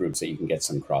enough groups that you can get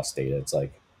some cross data. It's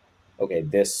like, okay,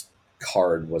 this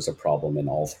card was a problem in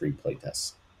all 3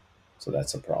 playtests. So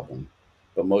that's a problem.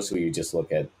 But mostly you just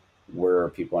look at Where are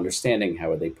people understanding?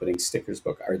 How are they putting stickers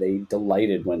book? Are they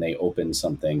delighted when they open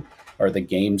something? Are the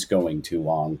games going too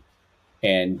long?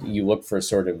 And you look for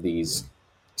sort of these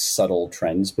subtle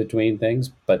trends between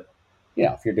things. But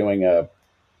if you're doing a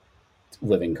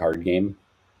living card game,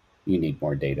 you need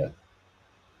more data.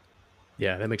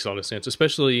 Yeah, that makes a lot of sense.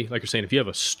 Especially like you're saying, if you have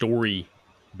a story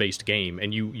based game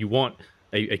and you want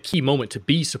a key moment to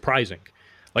be surprising,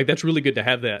 like that's really good to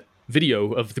have that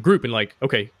video of the group and like,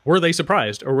 okay, were they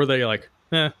surprised or were they like,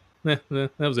 that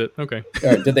was it? Okay.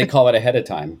 Or did they call it ahead of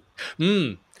time?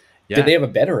 Mm, Did yeah. they have a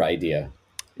better idea?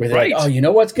 Where they're like, oh, Right. you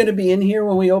know what's going to be in here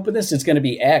when we open this? It's going to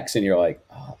be X. And you're like,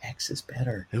 oh, X is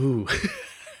better. Ooh.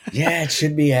 Yeah, it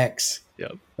should be X.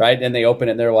 Yep. Right. And they open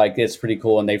it and they're like, it's pretty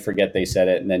cool. And they forget they said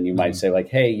it. And then you might say, like,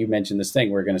 hey, you mentioned this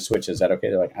thing. We're going to switch. Is that okay?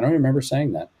 They're like, I don't remember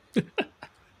saying that.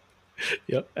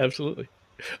 Yep, absolutely.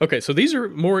 Okay, so these are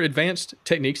more advanced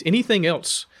techniques. Anything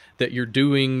else that you're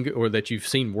doing or that you've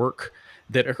seen work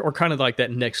that are kind of like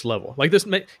that next level? Like this,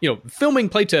 filming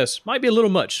playtests might be a little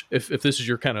much if this is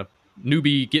your kind of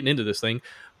newbie getting into this thing.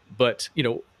 But,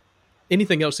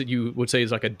 anything else that you would say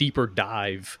is like a deeper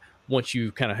dive once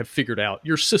you kind of have figured out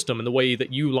your system and the way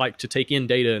that you like to take in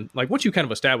data. And like once you kind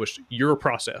of established your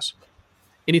process,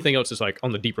 anything else is like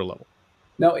on the deeper level.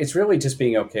 No, it's really just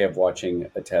being okay of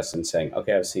watching a test and saying,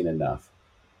 okay, I've seen enough.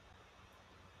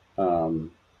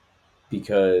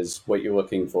 Because what you're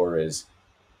looking for is,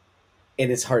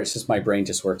 and it's hard. It's just my brain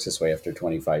just works this way after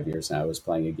 25 years now. I was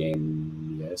playing a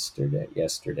game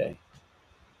yesterday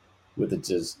with the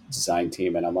design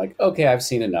team, and I'm like, okay, I've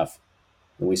seen enough.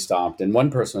 And we stopped, and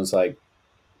one person was like,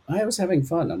 I was having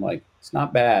fun. I'm like, it's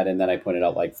not bad. And then I pointed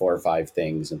out like 4 or 5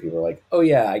 things, and people were like, oh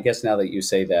yeah, I guess now that you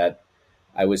say that,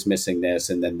 I was missing this.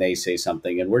 And then they say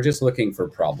something, and we're just looking for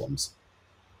problems.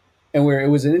 And it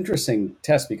was an interesting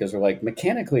test because we're like,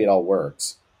 mechanically it all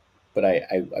works, but I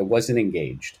wasn't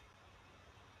engaged.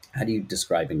 How do you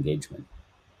describe engagement?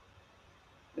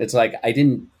 It's like I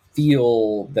didn't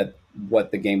feel that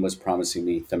what the game was promising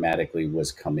me thematically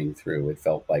was coming through. It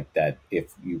felt like that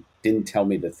if you didn't tell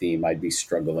me the theme, I'd be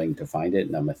struggling to find it.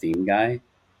 And I'm a theme guy.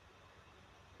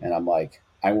 And I'm like,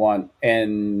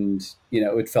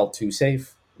 it felt too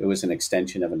safe. It was an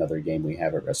extension of another game we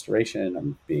have at Restoration.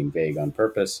 I'm being vague on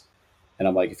purpose. And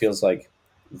I'm like, it feels like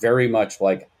very much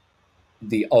like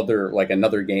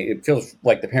another game. It feels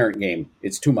like the parent game.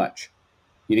 It's too much.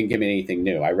 You didn't give me anything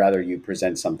new. I rather you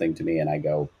present something to me and I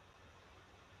go,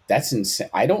 that's insane.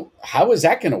 How is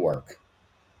that going to work?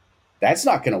 That's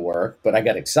not going to work. But I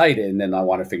got excited and then I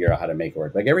want to figure out how to make it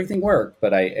work. Like everything worked,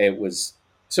 but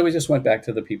so we just went back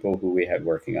to the people who we had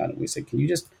working on it. We said, can you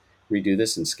just redo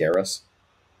this and scare us?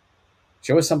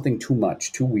 Show us something too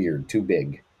much, too weird, too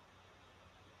big.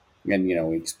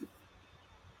 And,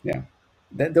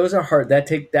 those are hard.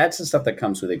 That's the stuff that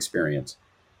comes with experience.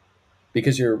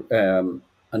 Because you're,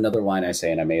 another line I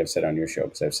say, and I may have said on your show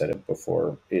because I've said it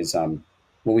before, is when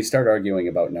we start arguing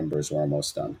about numbers, we're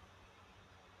almost done.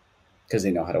 Because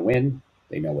they know how to win,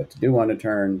 they know what to do on a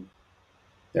turn,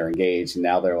 they're engaged, and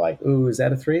now they're like, ooh, is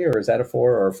that a 3 or is that a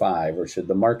 4 or a 5? Or should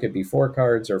the market be 4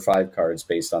 cards or 5 cards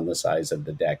based on the size of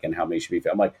the deck and how many should be?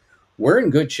 I'm like, we're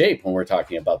in good shape when we're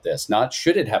talking about this. Not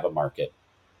should it have a market?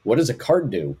 What does a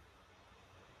card do?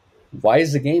 Why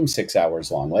is the game 6 hours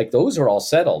long? Like those are all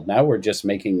settled. Now we're just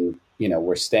making,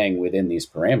 we're staying within these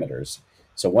parameters.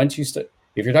 So once if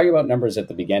you're talking about numbers at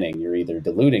the beginning, you're either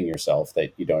deluding yourself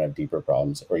that you don't have deeper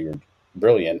problems, or you're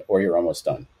brilliant, or you're almost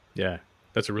done. Yeah,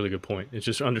 that's a really good point. It's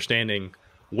just understanding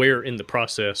where in the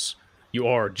process you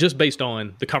are just based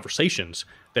on the conversations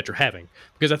that you're having.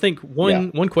 Because I think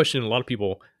one question a lot of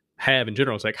people have in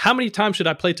general is like, how many times should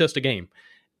I play test a game?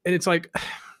 And it's like,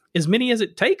 as many as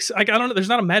it takes. Like, I don't know. There's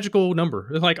not a magical number.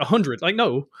 It's like 100. Like,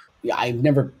 no. Yeah, it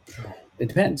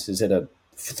depends. Is it a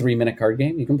 3-minute card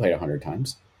game? You can play it 100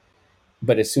 times.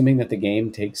 But assuming that the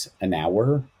game takes an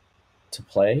hour to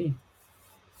play,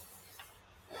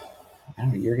 I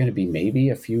don't know, you're going to be maybe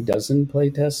a few dozen play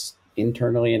tests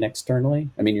internally and externally.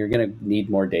 I mean, you're going to need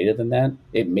more data than that.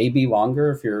 It may be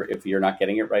longer if you're not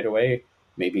getting it right away.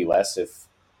 Maybe less if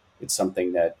it's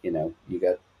something that you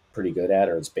got pretty good at,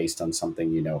 or it's based on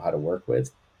something you know how to work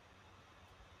with.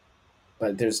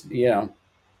 But there's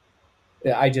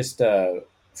I just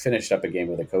finished up a game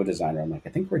with a co-designer. I'm like, I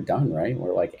think we're done, right?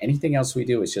 We're like, anything else we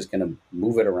do is just going to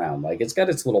move it around. Like, it's got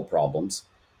its little problems,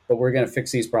 but we're going to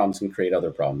fix these problems and create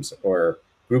other problems. Or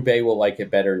Group A will like it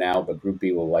better now, but Group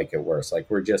B will like it worse. Like,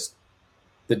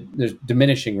 there's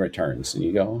diminishing returns. And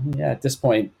you go, yeah, at this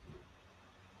point,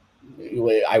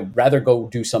 I'd rather go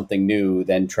do something new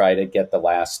than try to get the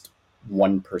last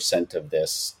 1% of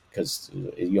this, because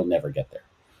you'll never get there.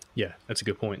 Yeah, that's a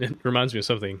good point. It reminds me of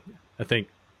something I think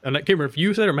and I can't remember if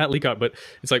you said or Matt Leacock, but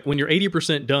it's like when you're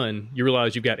 80% done, you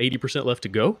realize you've got 80% left to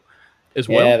go as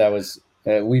well. Yeah, that was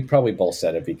we probably both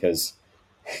said it because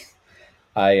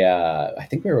I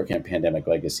think we were working on Pandemic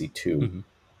Legacy 2. Mm-hmm.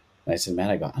 And I said, Matt,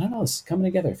 I go, I don't know, this is coming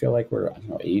together. I feel like we're, I don't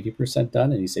know, 80%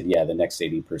 done. And he said, yeah, the next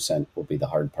 80% will be the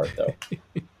hard part though.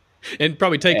 And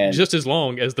probably take And just as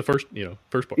long as the first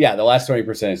part. yeah, the last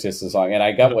 20% is just as long. And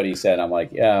I got what he said. I'm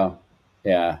like, yeah,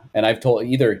 yeah. And I've told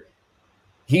either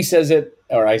he says it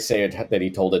or I say it that he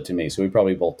told it to me. So we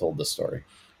probably both told the story.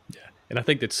 Yeah. And I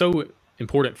think that's so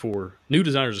important for new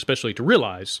designers, especially, to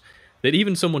realize that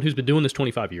even someone who's been doing this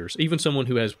 25 years, even someone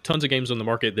who has tons of games on the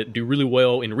market that do really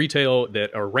well in retail,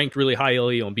 that are ranked really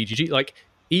highly on BGG, like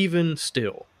even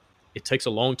still, it takes a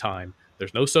long time.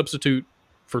 There's no substitute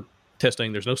for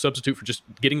testing. There's no substitute for just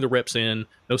getting the reps in,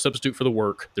 no substitute for the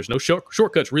work. There's no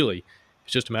shortcuts, really.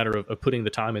 It's just a matter of putting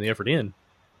the time and the effort in.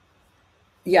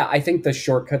 Yeah, I think the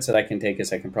shortcuts that I can take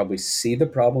is I can probably see the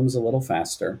problems a little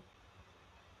faster.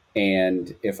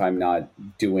 And if I'm not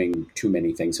doing too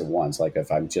many things at once, like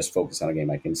if I'm just focused on a game,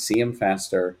 I can see them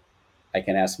faster. I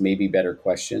can ask maybe better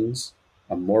questions.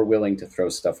 I'm more willing to throw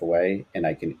stuff away and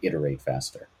I can iterate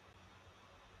faster.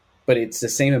 But it's the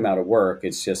same amount of work.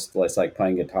 It's just it's like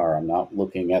playing guitar. I'm not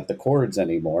looking at the chords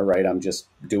anymore, right? I'm just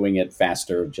doing it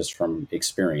faster just from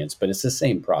experience, but it's the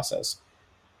same process.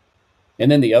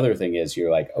 And then the other thing is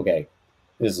you're like, okay,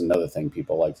 this is another thing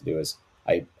people like to do is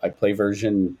I play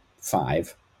version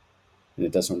 5 and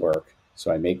it doesn't work.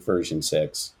 So I make version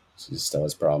 6. So it still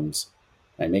has problems.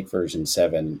 I make version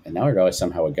 7, and now I realize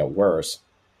somehow it got worse.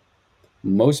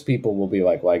 Most people will be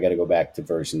like, well, I got to go back to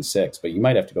version 6, but you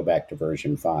might have to go back to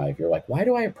version 5. You're like, why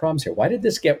do I have problems here? Why did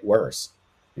this get worse?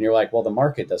 And you're like, well, the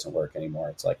market doesn't work anymore.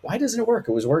 It's like, why doesn't it work?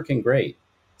 It was working great.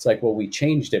 It's like, well, we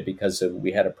changed it because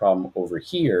we had a problem over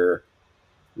here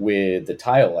with the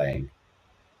tile laying.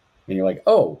 And you're like,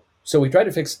 oh, so we tried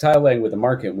to fix the tile laying with the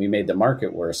market and we made the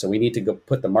market worse. So we need to go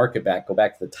put the market back, go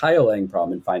back to the tile laying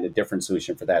problem and find a different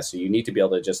solution for that. So you need to be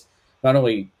able to just not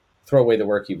only throw away the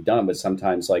work you've done, but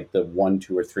sometimes like the 1,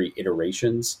 2, or 3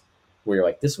 iterations where you're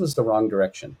like, this was the wrong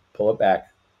direction. Pull it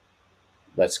back.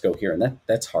 Let's go here. And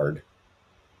that's hard.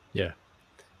 Yeah.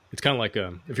 It's kind of like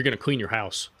if you're going to clean your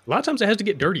house, a lot of times it has to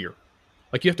get dirtier.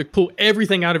 Like you have to pull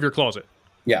everything out of your closet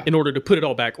in order to put it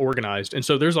all back organized. And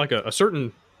so there's like a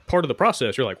certain part of the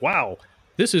process. You're like, wow,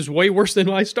 this is way worse than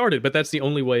I started. But that's the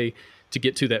only way to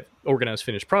get to that organized,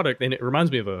 finished product. And it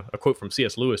reminds me of a quote from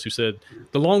C.S. Lewis, who said,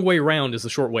 the long way around is the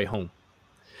short way home.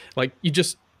 Like you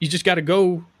just got to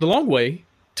go the long way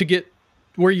to get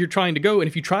where you're trying to go. And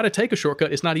if you try to take a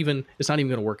shortcut, it's not even going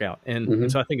to work out.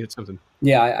 And so I think it's something.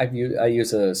 Yeah, I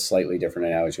use a slightly different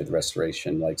analogy with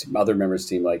restoration. Like some other members of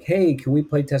the team, like, hey, can we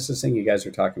play test this thing you guys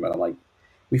are talking about? I'm like,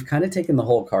 we've kind of taken the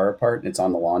whole car apart and it's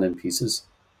on the lawn in pieces.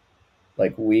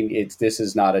 Like this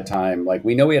is not a time, like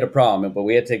we know we had a problem, but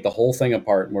we had to take the whole thing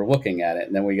apart and we're looking at it.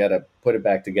 And then we got to put it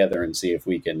back together and see if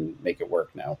we can make it work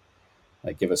now.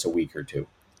 Like give us a week or two.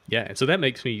 Yeah. And so that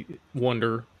makes me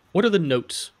wonder, what are the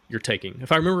notes you're taking?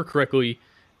 If I remember correctly,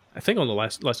 I think on the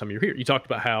last time you were here, you talked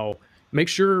about how make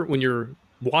sure when you're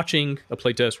watching a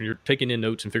playtest, when you're taking in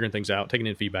notes and figuring things out, taking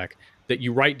in feedback, that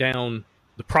you write down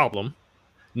the problem,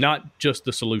 not just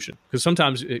the solution. Because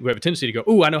sometimes we have a tendency to go,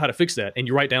 oh, I know how to fix that. And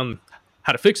you write down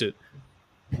how to fix it.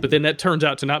 But then that turns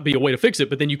out to not be a way to fix it.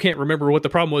 But then you can't remember what the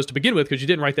problem was to begin with because you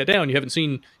didn't write that down. You haven't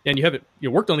seen, and you haven't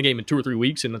worked on the game in 2 or 3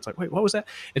 weeks. And it's like, wait, what was that?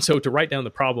 And so to write down the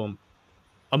problem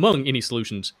among any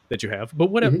solutions that you have.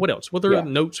 But what else? What are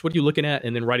notes? What are you looking at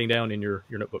and then writing down in your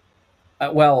notebook?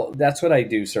 Well, that's what I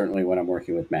do certainly when I'm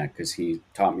working with Matt because he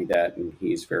taught me that and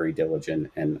he's very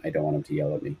diligent and I don't want him to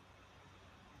yell at me.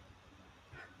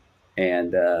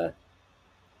 And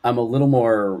I'm a little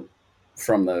more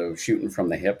shooting from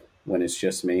the hip when it's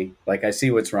just me. Like I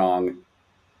see what's wrong.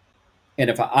 And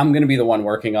if I'm going to be the one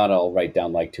working on it, I'll write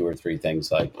down like 2 or 3 things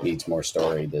like needs more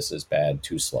story. This is bad,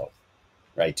 too slow.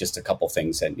 Right, just a couple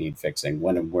things that need fixing.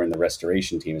 When we're in the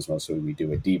restoration team, is mostly we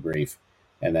do a debrief,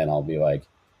 and then I'll be like,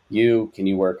 can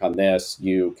you work on this?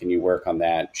 Can you work on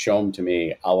that? Show them to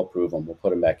me. I'll approve them. We'll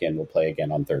put them back in. We'll play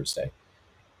again on Thursday.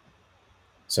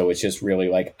 So it's just really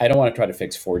like, I don't want to try to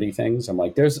fix 40 things. I'm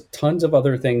like, there's tons of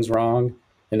other things wrong,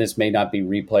 and this may not be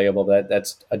replayable.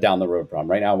 That's a down the road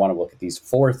problem. Right now, I want to look at these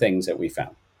 4 things that we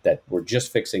found that we're just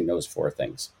fixing those 4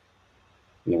 things.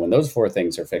 And then when those 4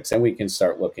 things are fixed, then we can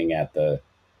start looking at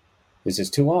is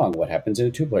this too long? What happens in a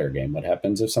 2-player game? What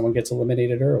happens if someone gets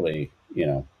eliminated early?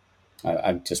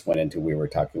 I just went into, we were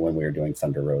talking when we were doing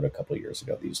Thunder Road a couple of years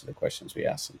ago. These are the questions we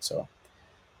asked. And so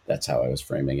that's how I was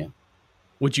framing it.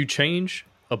 Would you change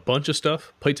a bunch of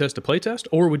stuff, playtest to playtest?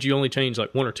 Or would you only change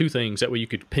like 1 or 2 things? That way you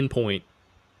could pinpoint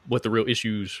what the real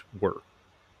issues were.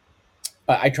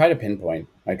 I try to pinpoint.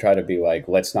 I try to be like,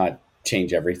 let's not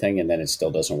change everything, and then it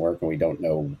still doesn't work, and we don't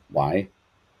know why.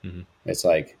 Mm-hmm. It's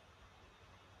like,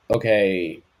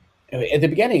 okay, at the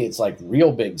beginning, it's like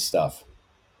real big stuff.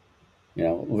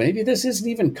 Maybe this isn't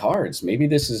even cards. Maybe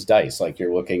this is dice. Like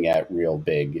you're looking at real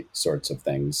big sorts of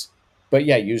things. But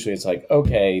yeah, usually it's like,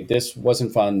 okay, this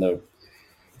wasn't fun. The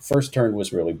first turn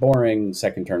was really boring.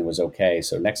 Second turn was okay.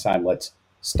 So next time, let's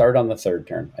start on the third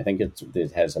turn. I think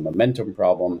it has a momentum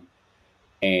problem,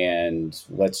 and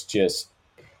let's just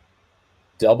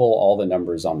double all the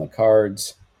numbers on the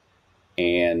cards,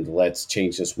 and let's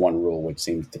change this one rule, which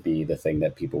seems to be the thing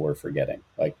that people were forgetting.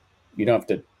 Like, you don't have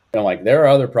to, like, there are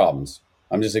other problems.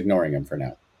 I'm just ignoring them for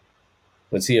now.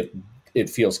 Let's see if it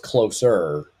feels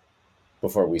closer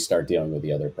before we start dealing with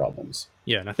the other problems.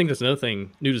 Yeah, and I think that's another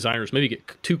thing new designers maybe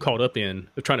get too caught up in,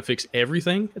 of trying to fix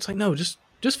everything. It's like, no, just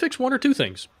fix one or two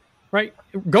things, right?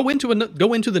 Go into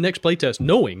the next playtest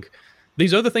knowing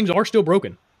these other things are still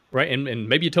broken, right? And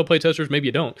maybe you tell playtesters, maybe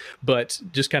you don't, but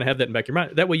just kind of have that in the back of your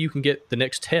mind. That way you can get the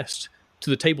next test to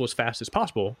the table as fast as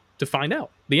possible to find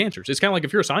out the answers. It's kind of like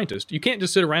if you're a scientist, you can't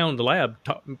just sit around the lab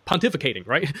pontificating,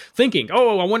 right? Thinking,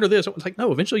 oh, I wonder this. It's like,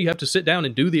 no, eventually you have to sit down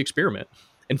and do the experiment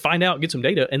and find out, get some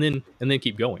data, and then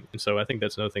keep going. And so I think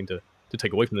that's another thing to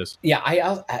take away from this. Yeah,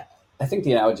 I think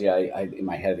the analogy I in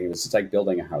my head was, it's like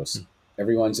building a house. Mm-hmm.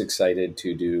 Everyone's excited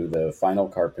to do the final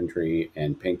carpentry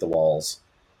and paint the walls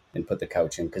and put the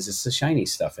couch in because it's the shiny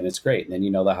stuff and it's great. And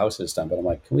then the house is done. But I'm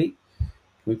like, can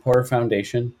we pour a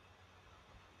foundation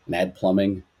and add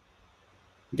plumbing,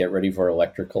 get ready for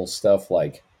electrical stuff,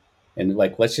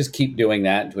 let's just keep doing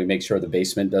that until we make sure the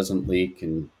basement doesn't leak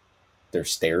and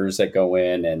there's stairs that go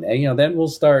in, and then we'll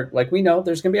start, like, we know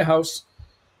there's going to be a house.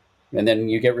 And then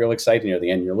you get real excited near the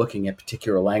end. You're looking at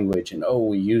particular language, and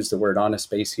we use the word on a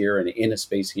space here and in a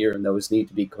space here, and those need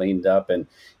to be cleaned up. And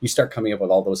you start coming up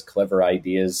with all those clever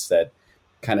ideas that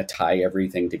kind of tie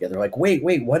everything together. Like, wait,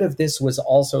 what if this was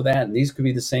also that? And these could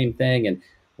be the same thing. And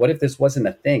what if this wasn't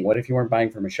a thing? What if you weren't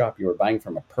buying from a shop? You were buying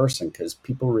from a person, because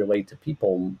people relate to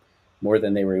people more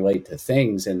than they relate to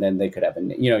things. And then they could have,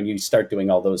 you start doing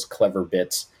all those clever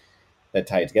bits that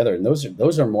tie it together. And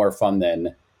those are more fun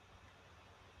than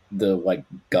the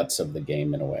guts of the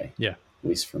game, in a way. Yeah. At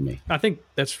least for me. I think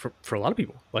that's for a lot of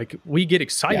people. Like, we get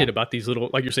excited about these little,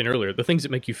 like you're saying earlier, the things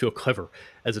that make you feel clever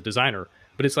as a designer.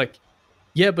 But it's like,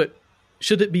 yeah, but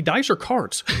should it be dice or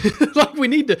cards? Like, we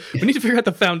need to figure out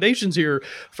the foundations here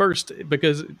first,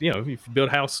 because if you build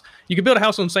a house, you can build a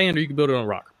house on sand or you can build it on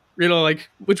rock. Like,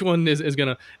 which one is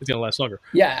gonna last longer?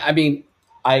 Yeah, I mean,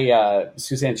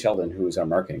 Suzanne Sheldon, who was our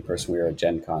marketing person, we were at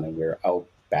Gen Con, and we were out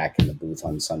back in the booth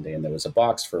on Sunday, and there was a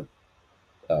box for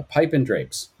pipe and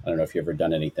drapes. I don't know if you've ever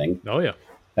done anything. Oh yeah,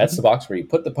 that's the box where you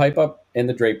put the pipe up in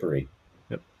the drapery.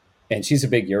 Yep. And she's a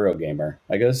big Euro gamer.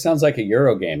 I go, this sounds like a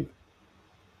Euro game,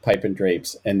 pipe and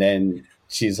drapes. And then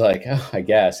she's like, oh, I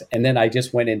guess. And then I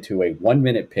just went into a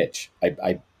 1-minute pitch.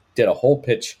 I did a whole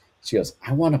pitch. She goes,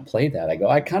 I want to play that. I go,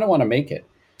 I kind of want to make it.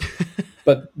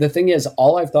 But the thing is,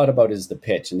 all I've thought about is the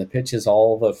pitch, and the pitch is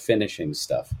all the finishing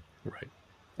stuff. Right.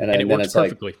 And it works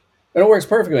perfectly. And it works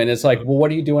perfectly. And it's like, well, what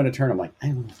do you do on a turn? I'm like, I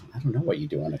don't know what you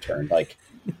do on a turn. Like,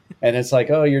 and it's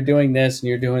like, oh, you're doing this and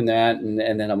you're doing that. And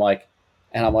then I'm like,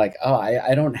 oh,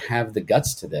 I don't have the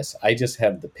guts to this. I just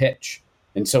have the pitch.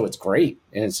 And so it's great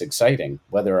and it's exciting.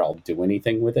 Whether I'll do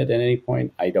anything with it at any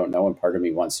point, I don't know. And part of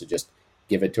me wants to just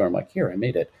give it to her. I'm like, here, I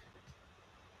made it.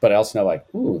 But I also know, like,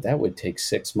 ooh, that would take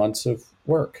 6 months of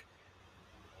work.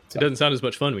 So. It doesn't sound as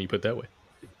much fun when you put it that way.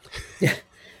 Yeah.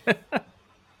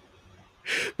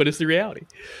 But it's the reality.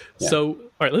 Yeah. So, all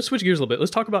right, let's switch gears a little bit.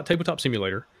 Let's talk about Tabletop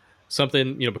Simulator.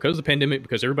 Something, because of the pandemic,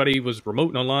 because everybody was remote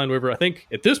and online, whatever, I think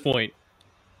at this point,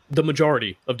 the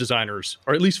majority of designers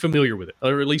are at least familiar with it,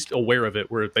 or at least aware of it,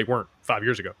 where they weren't 5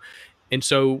 years ago. And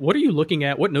so what are you looking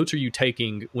at? What notes are you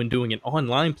taking when doing an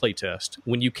online playtest,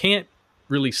 when you can't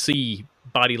really see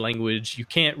body language, you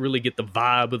can't really get the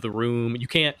vibe of the room, you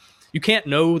can't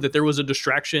know that there was a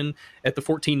distraction at the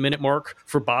 14-minute mark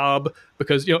for Bob,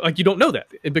 because you don't know that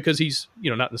because he's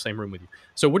not in the same room with you.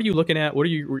 So what are you looking at? What are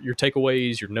your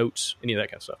takeaways, your notes, any of that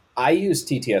kind of stuff? I use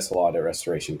TTS a lot at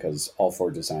Restoration because all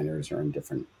 4 designers are in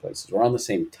different places. We're on the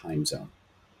same time zone,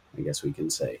 I guess we can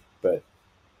say. But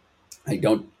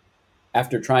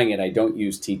after trying it, I don't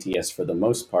use TTS for the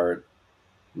most part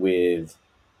with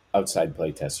outside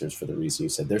playtesters, for the reason you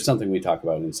said. There's something we talk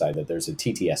about inside, that there's a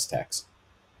TTS tax.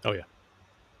 Oh, yeah.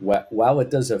 While it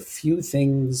does a few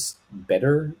things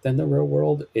better than the real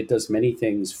world, it does many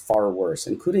things far worse,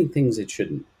 including things it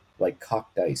shouldn't, like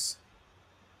cocked dice.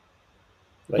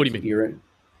 Like, what do you mean?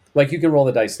 Like, you can roll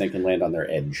the dice and they can land on their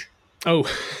edge. Oh,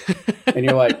 And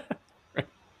you're like,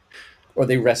 or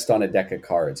they rest on a deck of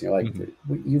cards. You're like,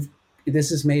 Mhm.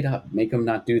 this is made up. Make them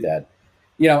not do that.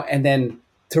 And then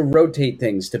to rotate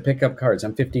things, to pick up cards.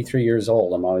 I'm 53 years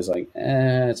old. I'm always like,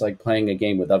 it's like playing a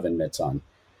game with oven mitts on,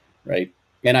 right?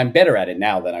 And I'm better at it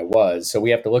now than I was. So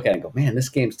we have to look at it and go, man, this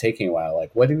game's taking a while.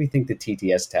 Like, what do we think the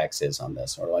TTS tax is on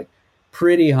this? Or like,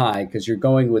 pretty high because you're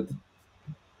going with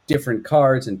different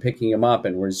cards and picking them up,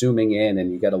 and we're zooming in,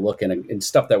 and you got to look in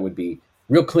stuff that would be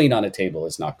real clean on a table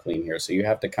is not clean here. So you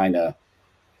have to kind of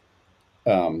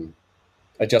um,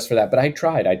 adjust for that. But I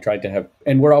tried to have,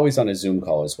 and we're always on a Zoom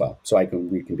call as well. So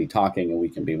we can be talking and we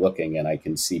can be looking and I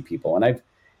can see people. And I've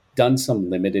done some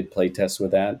limited play tests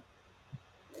with that.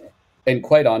 And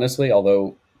quite honestly,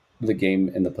 although the game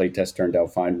and the play test turned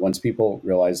out fine, once people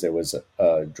realized there was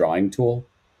a drawing tool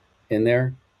in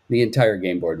there, the entire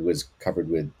game board was covered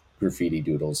with graffiti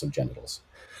doodles of genitals.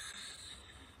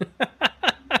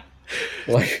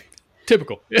 Like,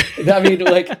 Typical. I mean,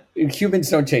 like humans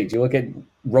don't change. You look at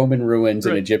Roman ruins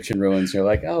and Right. Egyptian ruins, you're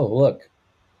like, oh, look,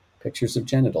 pictures of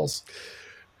genitals.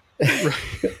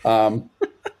 Right.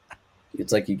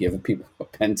 It's like you give people a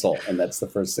pencil, and that's the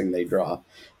first thing they draw.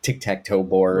 Tic-tac-toe Right.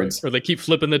 boards, Or they keep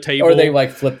flipping the table. or they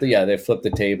like they flip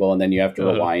the table, and then you have to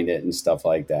Uh, rewind it and stuff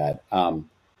like that.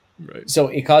 right. So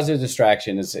it causes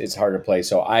distraction. It's hard to play.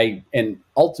 So and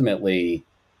ultimately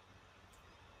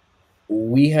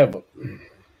we have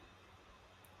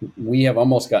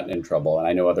almost gotten in trouble, and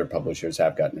I know other publishers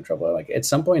have gotten in trouble. Like at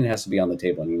some point, it has to be on the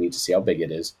table, and you need to see how big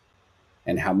it is,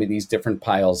 and how many these different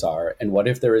piles are, and what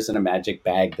if there isn't a magic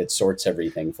bag that sorts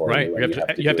everything for Right. you, You and have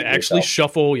to do it actually yourself.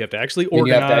 shuffle. You have to actually And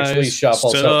you have to organize. actually shuffle.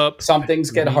 Set So up. some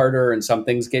things get Mhm. harder and some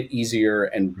things get easier.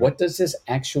 And what does this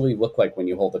actually look like when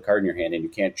you hold the card in your hand and you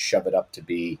can't shove it up to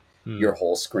be your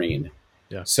whole screen?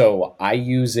 Yeah. So I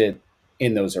use it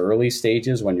in those early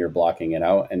stages when you're blocking it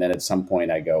out. And then at some point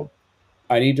I go,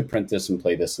 I need to print this and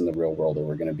play this in the real world, or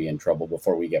we're going to be in trouble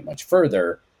before we get much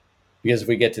further. Because if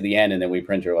we get to the end and then we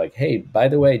print, we're like, hey, by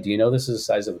the way, do you know this is the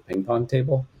size of a ping pong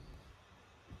table?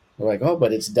 We're like, oh,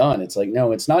 but it's done. It's like,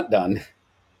 no, it's not done.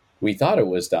 We thought it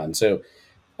was done. So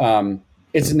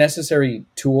it's a necessary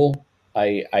tool.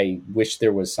 I wish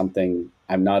there was something.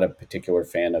 I'm not a particular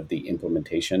fan of the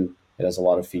implementation. It has a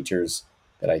lot of features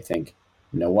that I think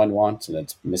no one wants, and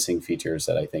it's missing features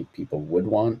that I think people would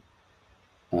want.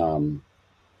 Um,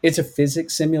 it's a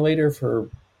physics simulator for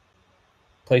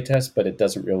playtest, but it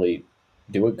doesn't really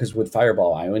do it because with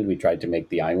Fireball Island, we tried to make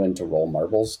the island to roll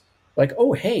marbles. Like,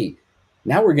 oh, hey,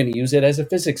 now we're going to use it as a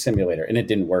physics simulator. And it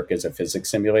didn't work as a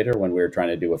physics simulator when we were trying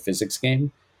to do a physics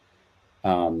game.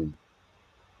 Um,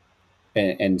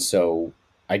 and so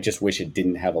I just wish it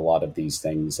didn't have a lot of these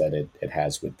things that it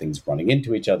has, with things running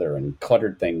into each other and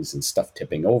cluttered things and stuff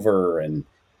tipping over and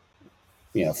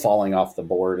falling off the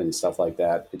board and stuff like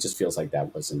that. It just feels like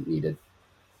that wasn't needed.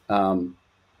 Um,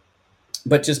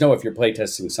 but just know if you're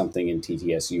playtesting something in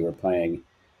TTS, you are playing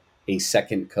a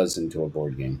second cousin to a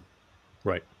board game.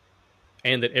 Right.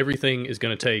 And that everything is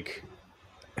going to take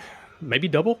maybe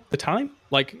double the time.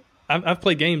 Like I've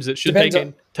played games that should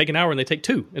take an hour and they take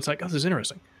 2. It's like, oh, this is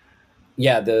interesting.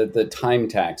 Yeah, the time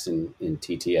tax in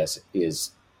TTS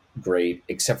is great,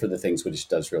 except for the things which it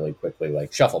does really quickly,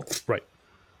 like shuffle. Right.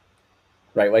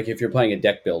 Right. Like if you're playing a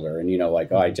deck builder and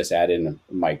like, oh, I just add in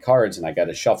my cards and I got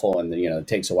to shuffle, and it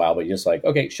takes a while, but you're just like,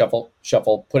 okay, shuffle,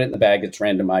 put it in the bag. It's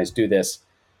randomized. Do this.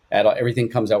 Everything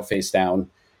comes out face down.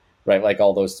 Right. Like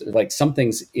all those, like some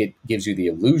things, it gives you the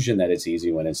illusion that it's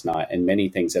easy when it's not. And many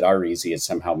things that are easy, it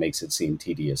somehow makes it seem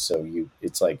tedious. So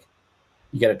it's like,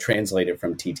 you got to translate it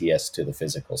from TTS to the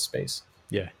physical space.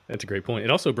 Yeah, that's a great point. It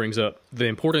also brings up the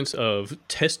importance of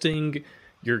testing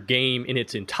your game in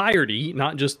its entirety,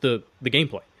 not just the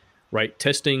gameplay, right?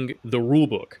 Testing the rule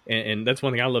book. And that's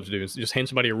one thing I love to do, is just hand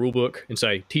somebody a rule book and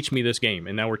say, teach me this game.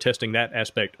 And now we're testing that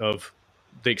aspect of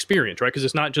the experience, right? Because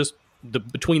it's not just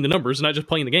between the numbers, it's not just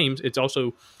playing the games, it's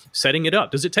also setting it up.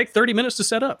 Does it take 30 minutes to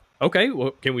set up? Okay,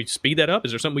 well, can we speed that up?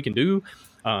 Is there something we can do?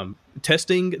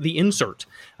 Testing the insert.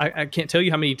 I can't tell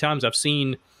you how many times I've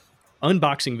seen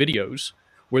unboxing videos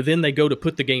where then they go to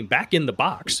put the game back in the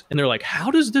box and they're like,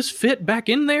 how does this fit back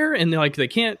in there? And they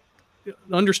can't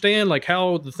understand like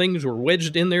how the things were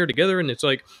wedged in there together. And it's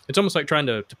like, it's almost like trying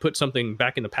to put something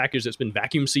back in the package that's been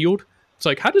vacuum sealed. It's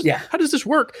like, how does this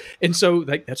work? And so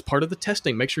that's part of the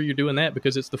testing. Make sure you're doing that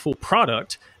because it's the full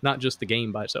product, not just the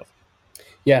game by itself.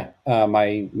 Yeah,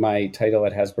 my title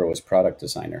at Hasbro was product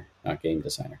designer, not game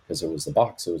designer, because it was the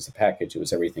box, it was the package, it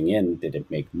was everything in. Did it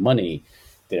make money?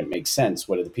 Did it make sense?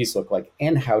 What did the piece look like?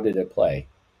 And how did it play?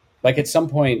 Like at some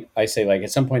point, I say, like at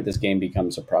some point, this game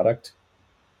becomes a product,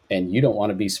 and you don't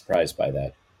want to be surprised by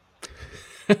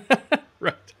that.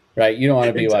 Right. right? You don't want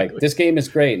to be like, Exactly. this game is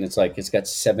great, and it's like it's got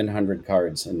 700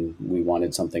 cards, and we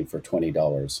wanted something for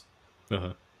 $20,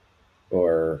 Uh-huh.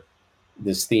 or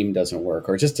this theme doesn't work,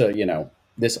 or just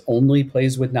this only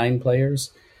plays with 9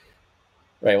 players,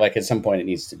 right? Like at some point, it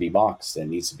needs to be boxed, and it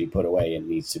needs to be put away, and it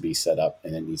needs to be set up,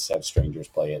 and it needs to have strangers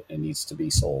play it, and it needs to be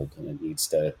sold, and it needs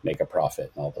to make a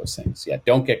profit, and all those things. Yeah,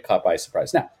 don't get caught by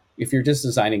surprise. Now, if you're just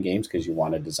designing games because you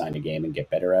want to design a game and get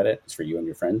better at it, it's for you and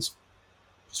your friends.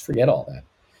 Just forget all that.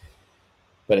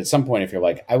 But at some point, if you're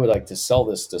like, I would like to sell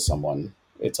this to someone,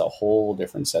 it's a whole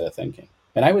different set of thinking.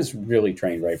 And I was really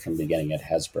trained right from the beginning at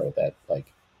Hasbro that,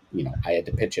 like, I had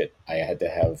to pitch it. I had to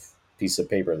have a piece of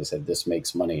paper that said, this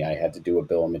makes money. I had to do a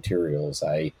bill of materials.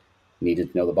 I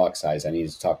needed to know the box size. I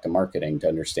needed to talk to marketing to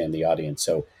understand the audience.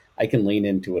 So I can lean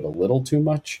into it a little too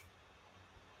much,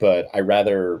 but I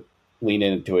rather lean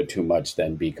into it too much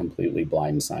than be completely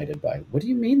blindsided by, what do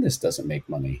you mean this doesn't make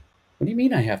money? What do you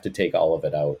mean I have to take all of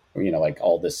it out? Or, like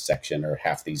all this section or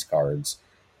half these cards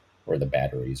or the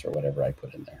batteries or whatever I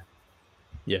put in there.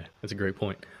 Yeah, that's a great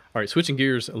point. All right, switching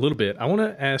gears a little bit, I want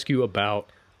to ask you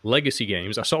about legacy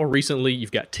games. I saw recently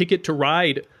you've got Ticket to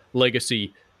Ride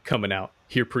Legacy coming out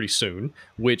here pretty soon,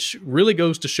 which really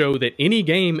goes to show that any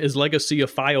game is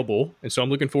legacy-ifiable. And so I'm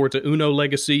looking forward to Uno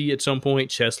Legacy at some point.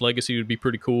 Chess Legacy would be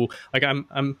pretty cool. Like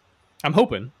I'm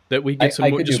hoping that we get some I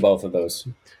more. could do both of those.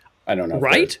 I don't know.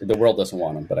 Right? The world doesn't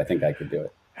want them, but I think I could do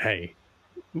it. Hey,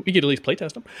 we could at least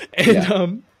playtest them.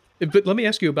 And Yeah. but let me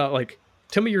ask you about, like,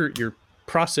 tell me your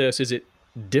process. Is it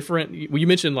different? Well, you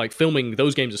mentioned like filming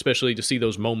those games, especially to see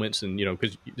those moments, and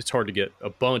because it's hard to get a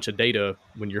bunch of data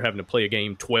when you're having to play a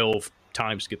game 12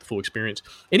 times to get the full experience.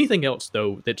 Anything else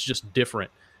though that's just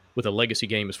different with a legacy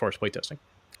game as far as playtesting?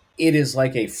 It is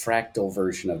like a fractal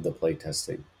version of the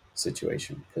playtesting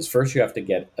situation, because first you have to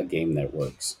get a game that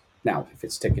works. Now, if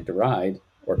it's Ticket to Ride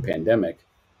or Pandemic,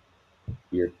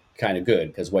 you're kind of good,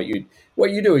 because what you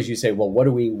do is you say, well, what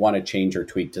do we want to change or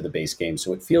tweak to the base game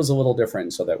so it feels a little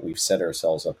different, so that we've set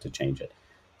ourselves up to change it.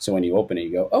 So when you open it,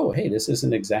 you go, oh, hey, this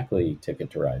isn't exactly Ticket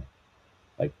to Ride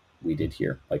like we did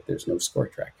here. Like, there's no score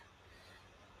track,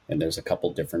 and there's a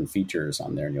couple different features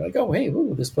on there, and you're like, oh, hey,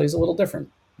 ooh, this plays a little different.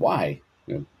 Why?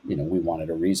 We wanted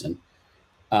a reason.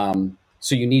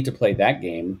 So you need to play that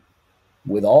game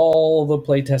with all the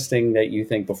playtesting that you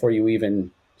think before you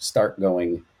even start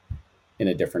going in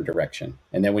a different direction.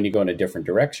 And then when you go in a different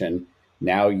direction,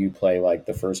 now you play like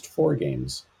the first 4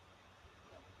 games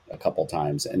a couple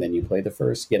times, and then you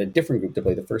get a different group to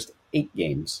play the first 8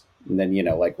 games. And then,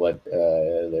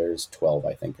 there's 12,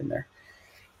 I think, in there.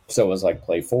 So it was like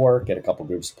play 4, get a couple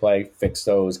groups to play, fix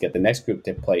those, get the next group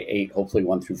to play 8. Hopefully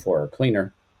 1 through 4 are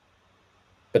cleaner,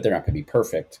 but they're not going to be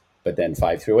perfect. But then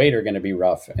 5 through 8 are going to be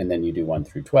rough, and then you do 1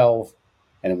 through 12,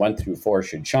 and 1 through 4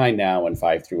 should shine now, and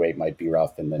 5 through 8 might be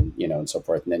rough, and then and so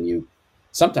forth. And then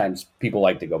sometimes people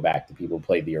like to go back to people who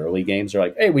played the early games. They're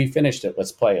like, hey, we finished it,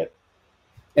 let's play it,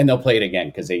 and they'll play it again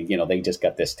because they just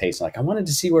got this taste. Like, I wanted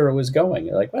to see where it was going.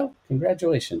 You're like, well,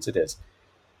 congratulations, it is.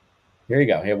 Here you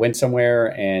go. It went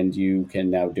somewhere, and you can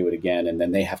now do it again. And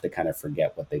then they have to kind of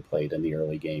forget what they played in the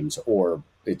early games, or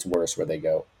it's worse where they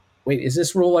go, wait, is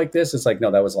this rule like this? It's like,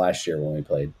 no, that was last year when we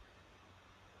played.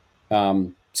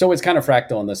 So it's kind of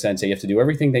fractal in the sense that you have to do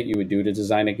everything that you would do to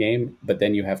design a game, but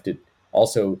then you have to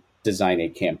also design a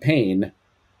campaign,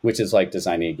 which is like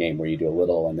designing a game where you do a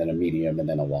little and then a medium and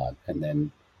then a lot and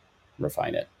then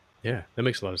refine it. Yeah, that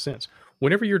makes a lot of sense.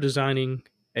 Whenever you're designing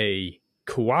a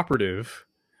cooperative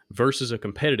versus a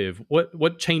competitive,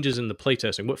 what changes in the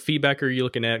playtesting? What feedback are you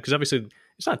looking at? Because obviously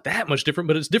it's not that much different,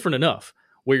 but it's different enough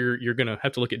where you're going to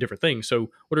have to look at different things.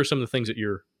 So what are some of the things that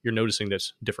you're noticing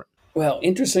that's different? Well,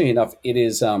 interestingly enough, it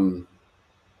is I don't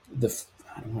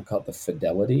want to call it the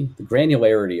fidelity, the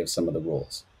granularity of some of the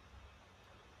rules.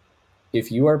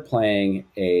 If you are playing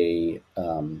a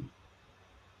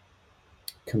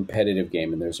competitive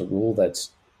game and there's a rule that's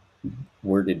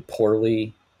worded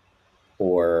poorly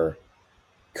or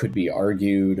could be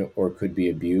argued or could be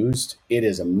abused, it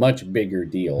is a much bigger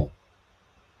deal,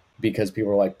 because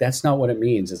people are like, that's not what it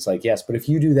means. It's like, yes, but if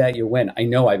you do that, you win. I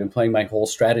know, I've been playing my whole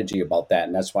strategy about that,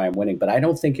 and that's why I'm winning, but I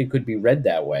don't think it could be read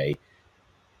that way.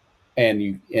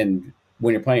 And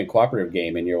when you're playing a cooperative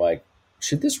game and you're like,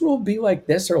 should this rule be like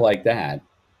this or like that? And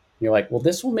you're like, well,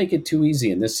 this will make it too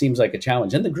easy, and this seems like a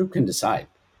challenge. And the group can decide,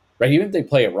 right? Even if they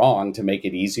play it wrong to make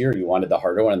it easier, you wanted the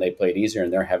harder one and they play it easier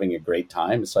and they're having a great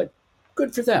time, it's like,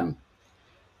 good for them.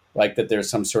 Like, that there's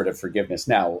some sort of forgiveness.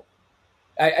 Now,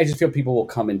 I just feel people will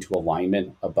come into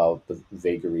alignment about the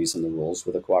vagaries and the rules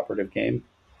with a cooperative game.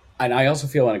 And I also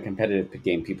feel in a competitive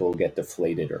game, people will get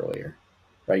deflated earlier,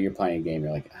 right? You're playing a game,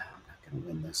 you're like, I'm not going to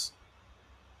win this.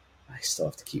 I still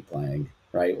have to keep playing,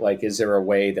 right? Like, is there a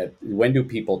way that when do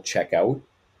people check out?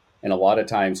 And a lot of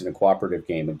times in a cooperative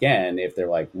game, again, if they're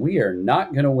like, we are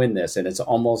not going to win this, and it's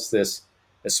almost this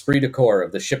esprit de corps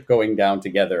of the ship going down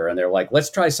together, and they're like, let's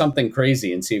try something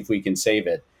crazy and see if we can save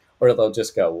it. Or they'll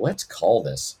just go, let's call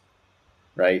this,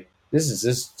 right? This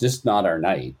is just not our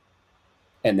night.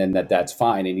 And then that's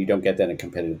fine. And you don't get that in a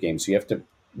competitive game. So you have to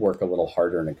work a little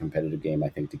harder in a competitive game, I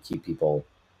think, to keep people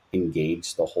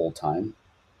engaged the whole time.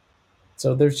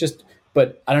 So there's just,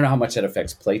 but I don't know how much that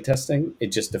affects playtesting.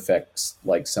 It just affects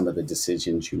like some of the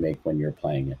decisions you make when you're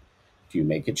playing it. Do you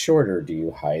make it shorter? Do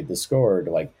you hide the score?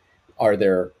 Like, are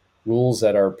there rules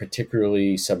that are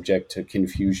particularly subject to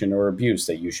confusion or abuse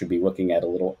that you should be looking at a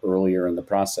little earlier in the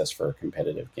process for a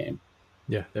competitive game?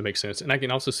 Yeah, that makes sense. And I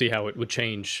can also see how it would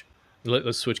change.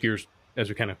 Let's switch gears as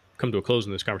we kind of come to a close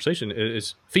in this conversation,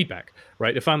 is feedback,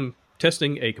 right? If I'm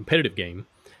testing a competitive game,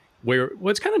 where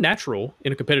it's kind of natural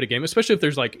in a competitive game, especially if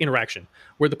there's like interaction,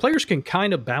 where the players can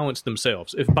kind of balance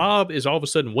themselves. If Bob is all of a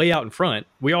sudden way out in front,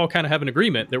 we all kind of have an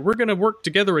agreement that we're going to work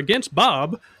together against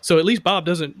Bob, so at least Bob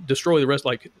doesn't destroy the rest,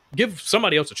 like give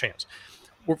somebody else a chance.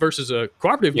 Versus a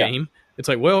cooperative game, it's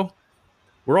like, well,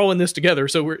 we're all in this together,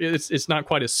 so it's not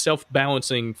quite as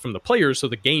self-balancing from the players, so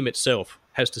the game itself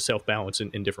has to self-balance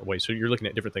in different ways. So you're looking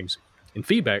at different things in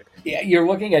feedback. Yeah, you're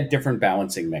looking at different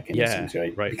balancing mechanisms,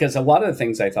 right? Because a lot of the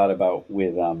things I thought about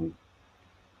with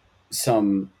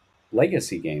some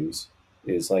legacy games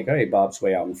is like, hey, Bob's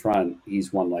way out in front.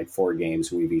 He's won like 4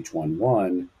 games. We've each won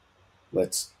 1.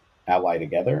 Let's ally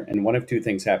together. And one of 2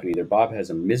 things happen. Either Bob has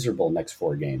a miserable next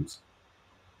 4 games,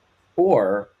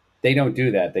 or they don't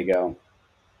do that. They go,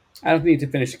 I don't need to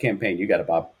finish the campaign. You got it,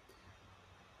 Bob.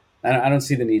 I don't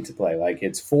see the need to play. Like,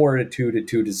 it's 4-2 to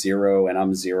 2-0, and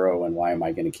I'm 0, and why am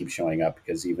I going to keep showing up?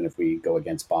 Because even if we go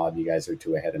against Bob, you guys are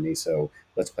 2 ahead of me, so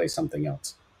let's play something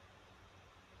else.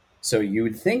 So you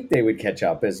would think they would catch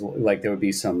up, as like there would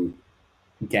be some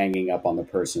ganging up on the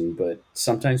person, but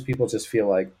sometimes people just feel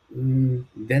like, then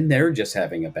they're just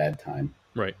having a bad time.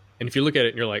 Right. And if you look at it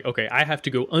and you're like, okay, I have to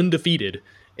go undefeated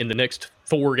in the next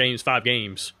 4 games, 5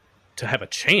 games to have a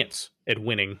chance at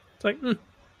winning. It's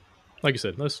like you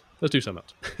said, let's do something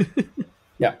else.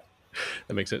 Yeah,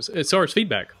 that makes sense. As far as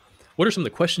feedback, what are some of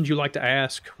the questions you like to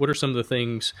ask? What are some of the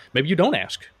things maybe you don't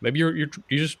ask? Maybe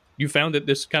you found that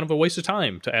this is kind of a waste of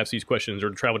time to ask these questions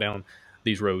or to travel down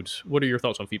these roads. What are your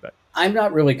thoughts on feedback? I'm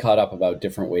not really caught up about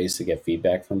different ways to get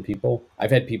feedback from people.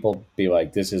 I've had people be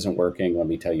like, "This isn't working. Let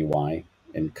me tell you why,"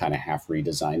 and kind of half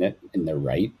redesign it, and they're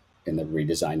right, and the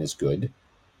redesign is good.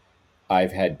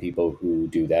 I've had people who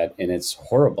do that, and it's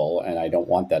horrible, and I don't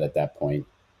want that at that point.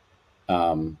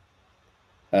 I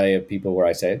have people where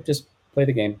I say, just play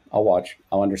the game. I'll watch.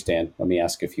 I'll understand. Let me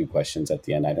ask a few questions at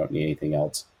the end. I don't need anything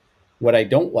else. What I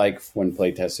don't like when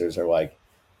playtesters are like,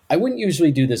 I wouldn't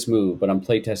usually do this move, but I'm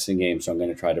playtesting games, so I'm going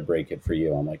to try to break it for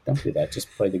you. I'm like, don't do that. Just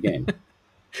play the game.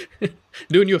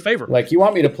 Doing you a favor. Like, you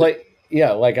want me to play...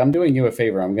 Yeah, like, I'm doing you a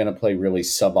favor. I'm going to play really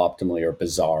suboptimally or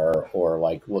bizarre or,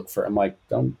 like, look for... I'm like,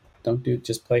 don't do...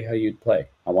 Just play how you'd play.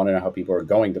 I want to know how people are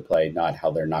going to play, not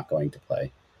how they're not going to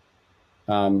play.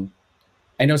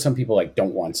 I know some people, like,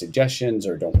 don't want suggestions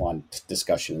or don't want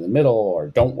discussion in the middle or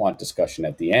don't want discussion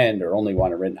at the end or only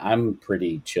want it written. I'm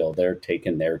pretty chill. They're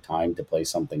taking their time to play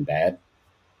something bad.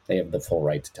 They have the full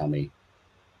right to tell me.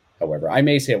 However, I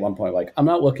may say at one point, like, I'm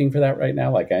not looking for that right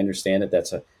now. Like, I understand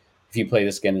that if you play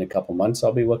this again in a couple months,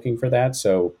 I'll be looking for that.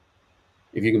 So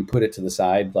if you can put it to the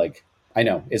side, like, I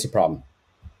know it's a problem.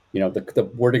 You know, the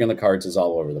wording on the cards is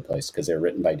all over the place because they're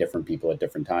written by different people at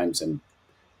different times, and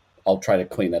I'll try to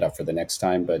clean that up for the next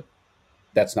time, but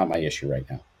that's not my issue right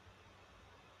now.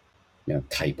 You know,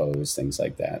 typos, things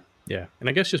like that. Yeah, and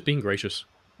I guess just being gracious,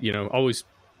 you know, always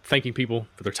thanking people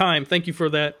for their time. Thank you for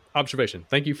that observation.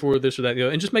 Thank you for this or that, you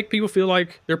know, and just make people feel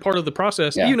like they're part of the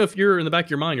process. Yeah. Even if you're in the back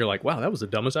of your mind, you're like, wow, that was the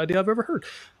dumbest idea I've ever heard.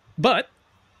 But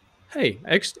hey,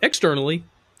 externally,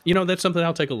 you know, that's something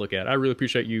I'll take a look at. I really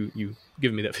appreciate you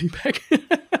giving me that feedback.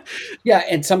 Yeah,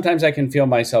 and sometimes I can feel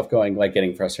myself going, like,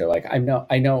 getting frustrated. Like, I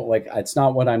know, like, it's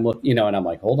not what I'm looking, you know, and I'm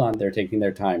like, hold on, they're taking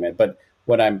their time. But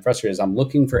what I'm frustrated is I'm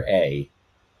looking for A,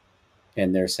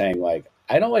 and they're saying, like,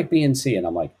 I don't like B and C, and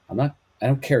I'm like, I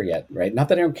don't care yet, right? Not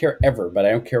that I don't care ever, but I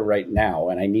don't care right now,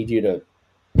 and I need you to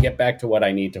get back to what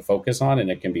I need to focus on, and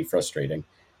it can be frustrating,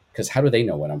 because how do they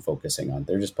know what I'm focusing on?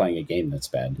 They're just playing a game that's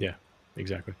bad. Yeah,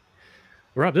 exactly.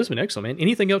 Rob, this has been excellent, man.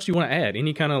 Anything else you want to add?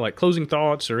 Any kind of, like, closing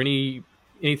thoughts or anything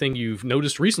you've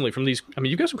noticed recently from these? I mean,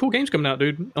 you've got some cool games coming out,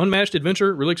 dude. Unmatched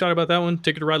Adventure, really excited about that one.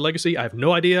 Ticket to Ride Legacy. I have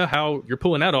no idea how you're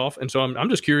pulling that off, and so I'm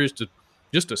just curious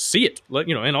to see it,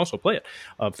 and also play it.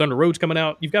 Thunder Road's coming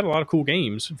out. You've got a lot of cool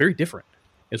games, very different.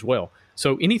 as well.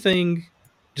 So anything,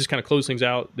 just kind of close things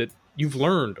out, that you've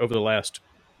learned over the last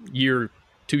year,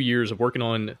 2 years of working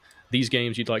on these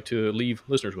games you'd like to leave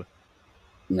listeners with?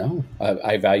 No,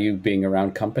 I value being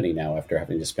around company now after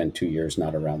having to spend 2 years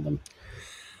not around them.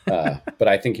 But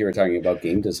I think you were talking about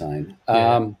game design.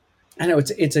 Yeah. I know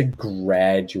it's a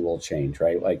gradual change,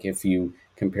 right? Like if you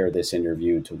compare this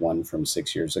interview to one from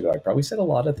 6 years ago, I probably said a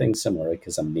lot of things similar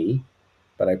because I'm me,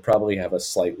 but I probably have a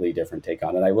slightly different take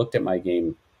on it. I looked at my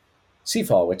game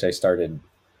Seafall, which I started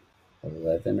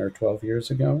 11 or 12 years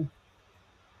ago.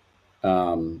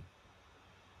 And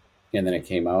then it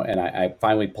came out, and I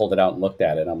finally pulled it out and looked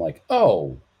at it. And I'm like,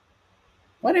 oh,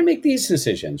 why did I make these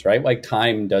decisions, right? Like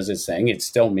time does its thing. It's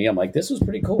still me. I'm like, this was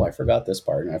pretty cool. I forgot this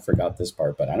part and I forgot this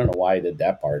part, but I don't know why I did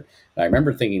that part. And I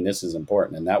remember thinking this is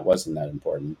important and that wasn't that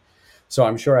important. So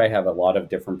I'm sure I have a lot of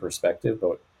different perspective,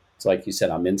 but it's like you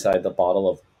said, I'm inside the bottle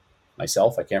of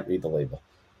myself. I can't read the label.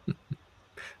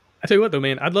 I tell you what, though,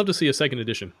 man, I'd love to see a second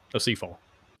edition of Seafall.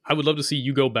 I would love to see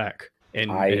you go back and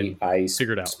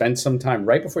figure it out. Spent some time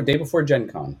day before Gen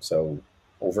Con, so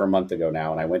over a month ago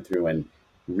now, and I went through and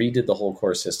redid the whole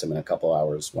core system in a couple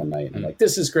hours one night. And I'm like,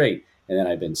 this is great. And then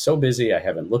I've been so busy, I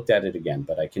haven't looked at it again,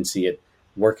 but I can see it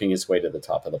working its way to the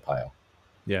top of the pile.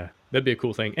 Yeah, that'd be a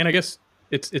cool thing. And I guess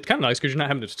it's kind of nice because you're not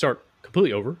having to start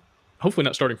completely over. Hopefully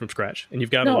not starting from scratch. And you've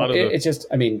got a lot of it's just,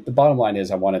 I mean, the bottom line is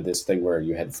I wanted this thing where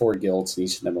you had 4 guilds and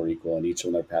each of them were equal and each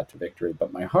of them their path to victory.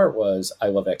 But my heart was, I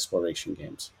love exploration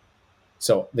games.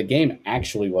 So the game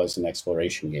actually was an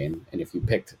exploration game. And if you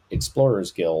picked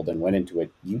Explorer's Guild and went into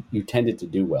it, you tended to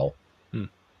do well.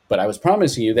 But I was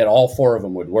promising you that all 4 of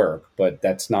them would work, but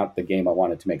that's not the game I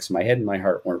wanted to make. So my head and my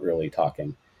heart weren't really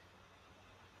talking.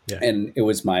 Yeah. And it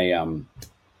was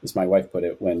as my wife put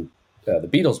it, when the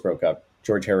Beatles broke up,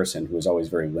 George Harrison, who was always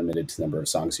very limited to the number of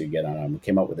songs you get on him,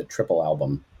 came out with a triple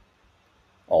album,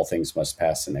 All Things Must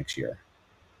Pass the Next Year.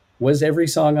 Was every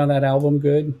song on that album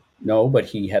good? No, but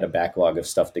he had a backlog of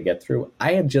stuff to get through.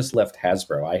 I had just left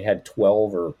Hasbro. I had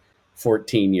 12 or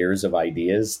 14 years of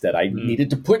ideas that I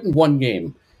needed to put in one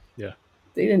game. Yeah.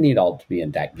 They didn't need all to be in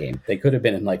that game. They could have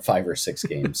been in like 5 or 6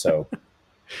 games. So,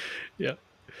 yeah.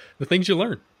 The things you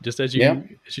learn just as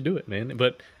you do it, man.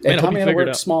 But man, taught me how to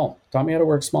work small. Taught me how to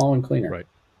work small and cleaner.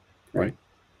 Right.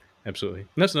 Absolutely. And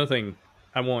that's another thing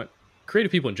I want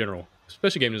creative people in general,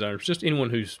 especially game designers, just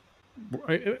anyone who's,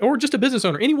 or just a business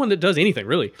owner, anyone that does anything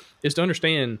really, is to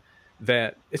understand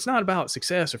that it's not about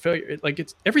success or failure.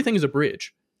 Everything is a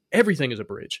bridge. Everything is a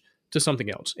bridge to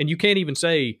something else. And you can't even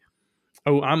say,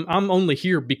 oh, I'm only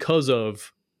here because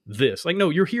of this. Like, no,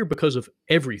 you're here because of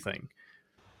everything.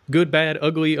 Good, bad,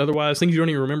 ugly, otherwise, things you don't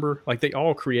even remember. Like, they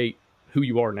all create who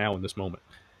you are now in this moment.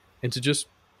 And to just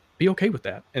be okay with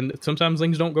that. And sometimes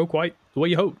things don't go quite the way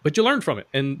you hope, but you learn from it,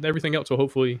 and everything else will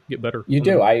hopefully get better. You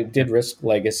do. I did Risk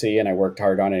Legacy, and I worked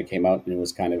hard on it. It came out, and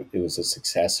it was a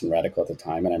success and radical at the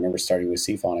time. And I remember starting with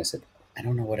Seafall, and I said, I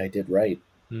don't know what I did right.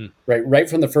 Right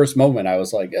from the first moment, I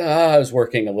was like, I was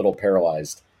working a little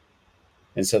paralyzed.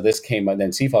 And so this came, and then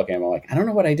Seafall came. I'm like, I don't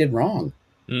know what I did wrong.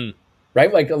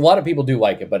 Right? Like a lot of people do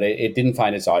like it, but it didn't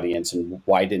find its audience. And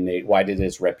why did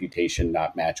its reputation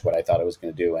not match what I thought it was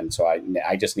going to do? And so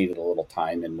I just needed a little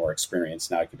time and more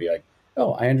experience. Now I could be like,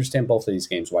 oh, I understand both of these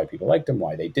games, why people liked them,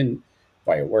 why they didn't,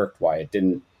 why it worked, why it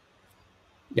didn't.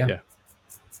 Yeah.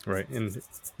 Right. And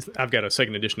I've got a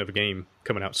second edition of a game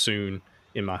coming out soon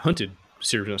in my Hunted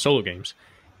series of solo games.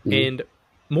 And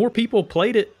more people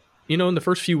played it, in the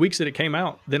first few weeks that it came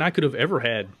out than I could have ever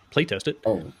had playtest it.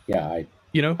 Oh, yeah.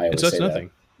 And so that's nothing.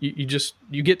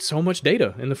 You get so much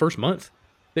data in the first month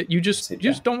that you just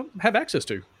don't have access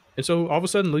to. And so all of a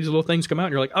sudden these little things come out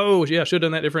and you're like, oh yeah, I should have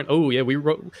done that different. Oh yeah,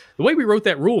 the way we wrote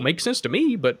that rule makes sense to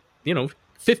me, but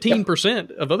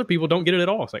 15% of other people don't get it at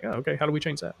all. It's like, oh, okay, how do we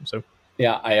change that? So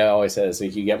yeah, I always say this,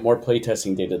 if you get more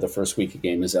playtesting data the first week a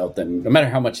game is out, then no matter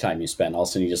how much time you spend, all of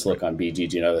a sudden you just look on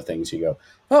BGG and other things, you go,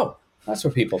 oh, that's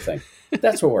what people think.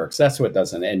 That's what works. That's what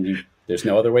doesn't. And there's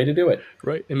no other way to do it.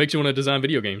 Right. It makes you want to design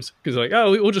video games because like,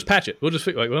 oh, we'll just patch it. We'll just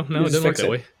fix it. Like, well, no, it doesn't work that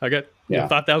way. I got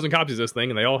 5,000 copies of this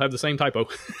thing and they all have the same typo.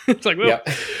 It's like, well,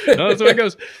 no, that's the way it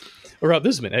goes. Well, Rob,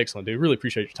 this has been excellent, dude. Really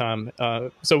appreciate your time.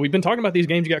 So we've been talking about these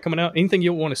games you got coming out. Anything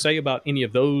you want to say about any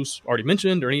of those already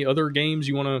mentioned or any other games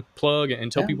you want to plug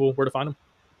and tell people where to find them?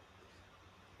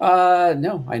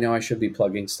 No, I know I should be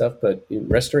plugging stuff, but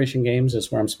Restoration Games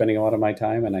is where I'm spending a lot of my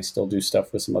time, and I still do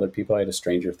stuff with some other people. I had a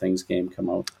Stranger Things game come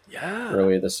out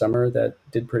earlier this summer that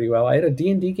did pretty well. I had a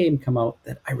D&D game come out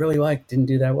that I really liked, didn't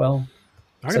do that well.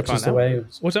 What's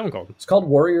that one called? It's called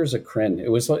Warriors of Krynn. It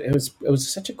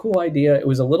was such a cool idea. It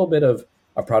was a little bit of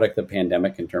a product of the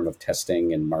pandemic in terms of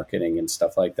testing and marketing and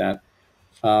stuff like that.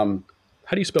 How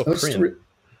do you spell Krynn?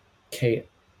 Krynn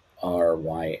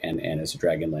is a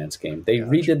Dragonlance game. They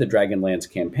Gotcha. redid the Dragonlance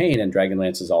campaign, and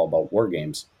Dragonlance is all about war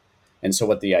games. And so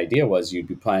what the idea was, you'd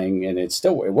be playing, and it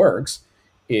works,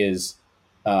 is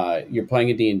you're playing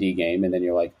a D&D game, and then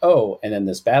you're like, oh, and then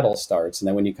this battle starts, and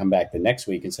then when you come back the next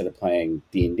week, instead of playing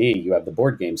D&D, you have the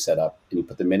board game set up, and you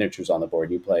put the miniatures on the board,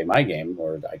 and you play my game,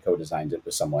 or I co-designed it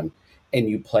with someone, and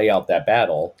you play out that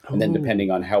battle, and then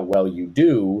depending on how well you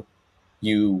do,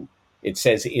 it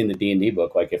says in the D&D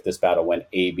book, like if this battle went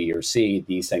A, B, or C,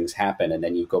 these things happen, and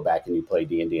then you go back and you play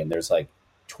D&D, and there's like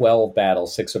 12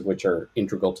 battles, 6 of which are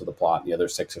integral to the plot, and the other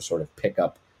 6 are sort of pick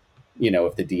up,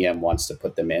 if the DM wants to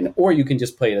put them in. Or you can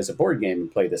just play it as a board game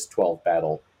and play this 12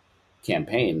 battle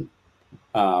campaign.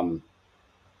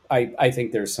 I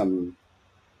think there's some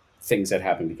things that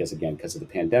happen because of the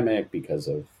pandemic, because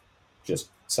of just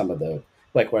some of the,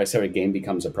 like when I said a game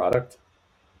becomes a product,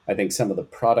 I think some of the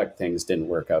product things didn't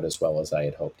work out as well as I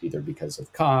had hoped, either because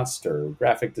of cost or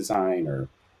graphic design, or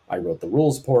I wrote the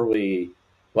rules poorly.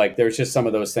 Like there's just some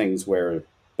of those things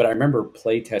but I remember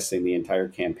playtesting the entire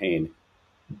campaign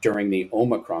during the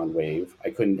Omicron wave. I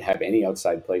couldn't have any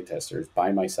outside playtesters.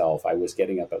 By myself, I was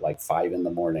getting up at like 5 a.m.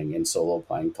 and solo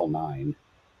playing till 9.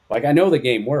 Like I know the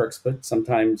game works, but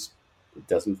sometimes it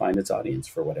doesn't find its audience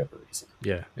for whatever reason.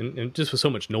 Yeah, and just with so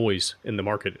much noise in the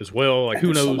market as well. Like, and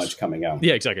who knows? So much coming out.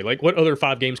 Yeah, exactly. Like, what other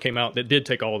 5 games came out that did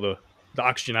take all the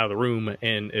oxygen out of the room?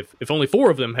 And if only 4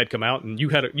 of them had come out, and you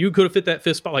could have fit that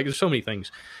 5th spot. Like, there's so many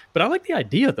things. But I like the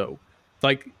idea, though.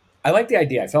 Like, I like the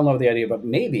idea. I fell in love with the idea, but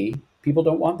maybe people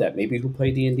don't want that. Maybe who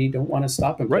play D&D don't want to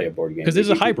stop and play a board game. Because it's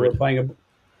a hybrid.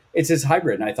 It's this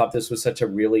hybrid, and I thought this was such a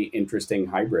really interesting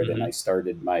hybrid. Mm-hmm. And I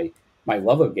started my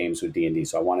love of games with D&D,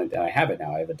 so I have it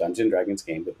now. I have a Dungeons & Dragons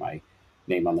game with my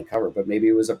name on the cover, but maybe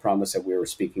it was a promise that we were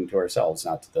speaking to ourselves,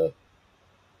 not to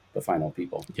the final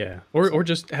people. Yeah, or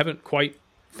just haven't quite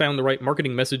found the right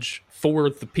marketing message for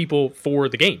the people for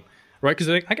the game, right?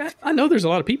 Because I know there's a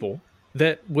lot of people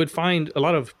that would find a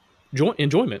lot of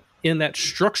enjoyment in that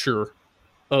structure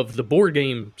of the board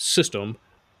game system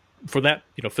for that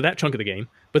chunk of the game,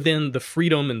 but then the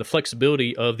freedom and the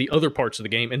flexibility of the other parts of the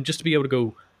game, and just to be able to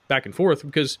go back and forth.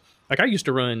 Because like I used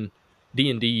to run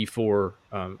D&D for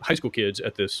high school kids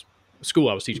at this school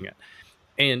I was teaching at,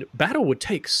 and battle would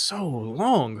take so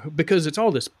long because it's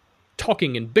all this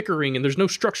talking and bickering, and there's no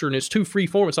structure, and it's too free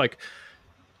form. It's like,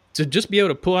 to just be able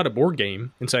to pull out a board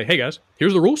game and say, hey guys,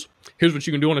 here's the rules, here's what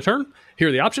you can do on a turn, here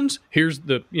are the options, here's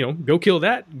the, go kill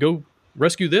that, go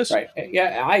rescue this. Right.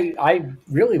 Yeah, I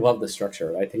really love the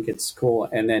structure. I think it's cool.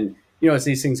 And then, as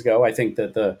these things go, I think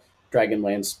that the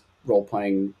Dragonlance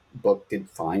role-playing book did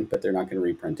fine, but they're not going to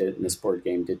reprint it. And this board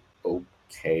game did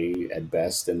okay at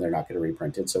best, and they're not going to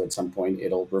reprint it. So at some point,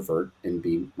 it'll revert and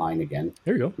be mine again.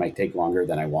 There you go. It might take longer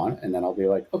than I want. And then I'll be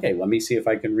like, okay, let me see if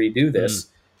I can redo this.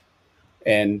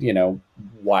 And,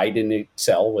 why didn't it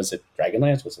sell? Was it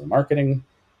Dragonlance? Was it the marketing?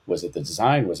 Was it the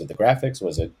design? Was it the graphics?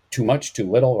 Was it too much, too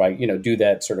little? Right? Do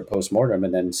that sort of post-mortem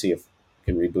and then see if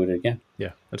you can reboot it again.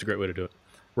 Yeah, that's a great way to do it.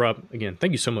 Rob, again,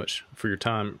 thank you so much for your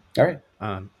time. All right.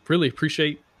 Really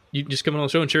appreciate you just coming on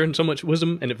the show and sharing so much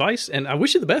wisdom and advice. And I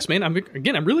wish you the best, man. I'm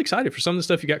really excited for some of the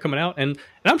stuff you got coming out. And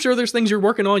I'm sure there's things you're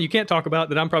working on you can't talk about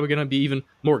that I'm probably going to be even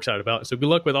more excited about. So good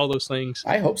luck with all those things.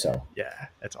 I hope so. Yeah,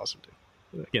 that's awesome, too.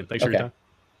 Again, thanks for your time.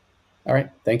 All right.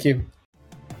 Thank you.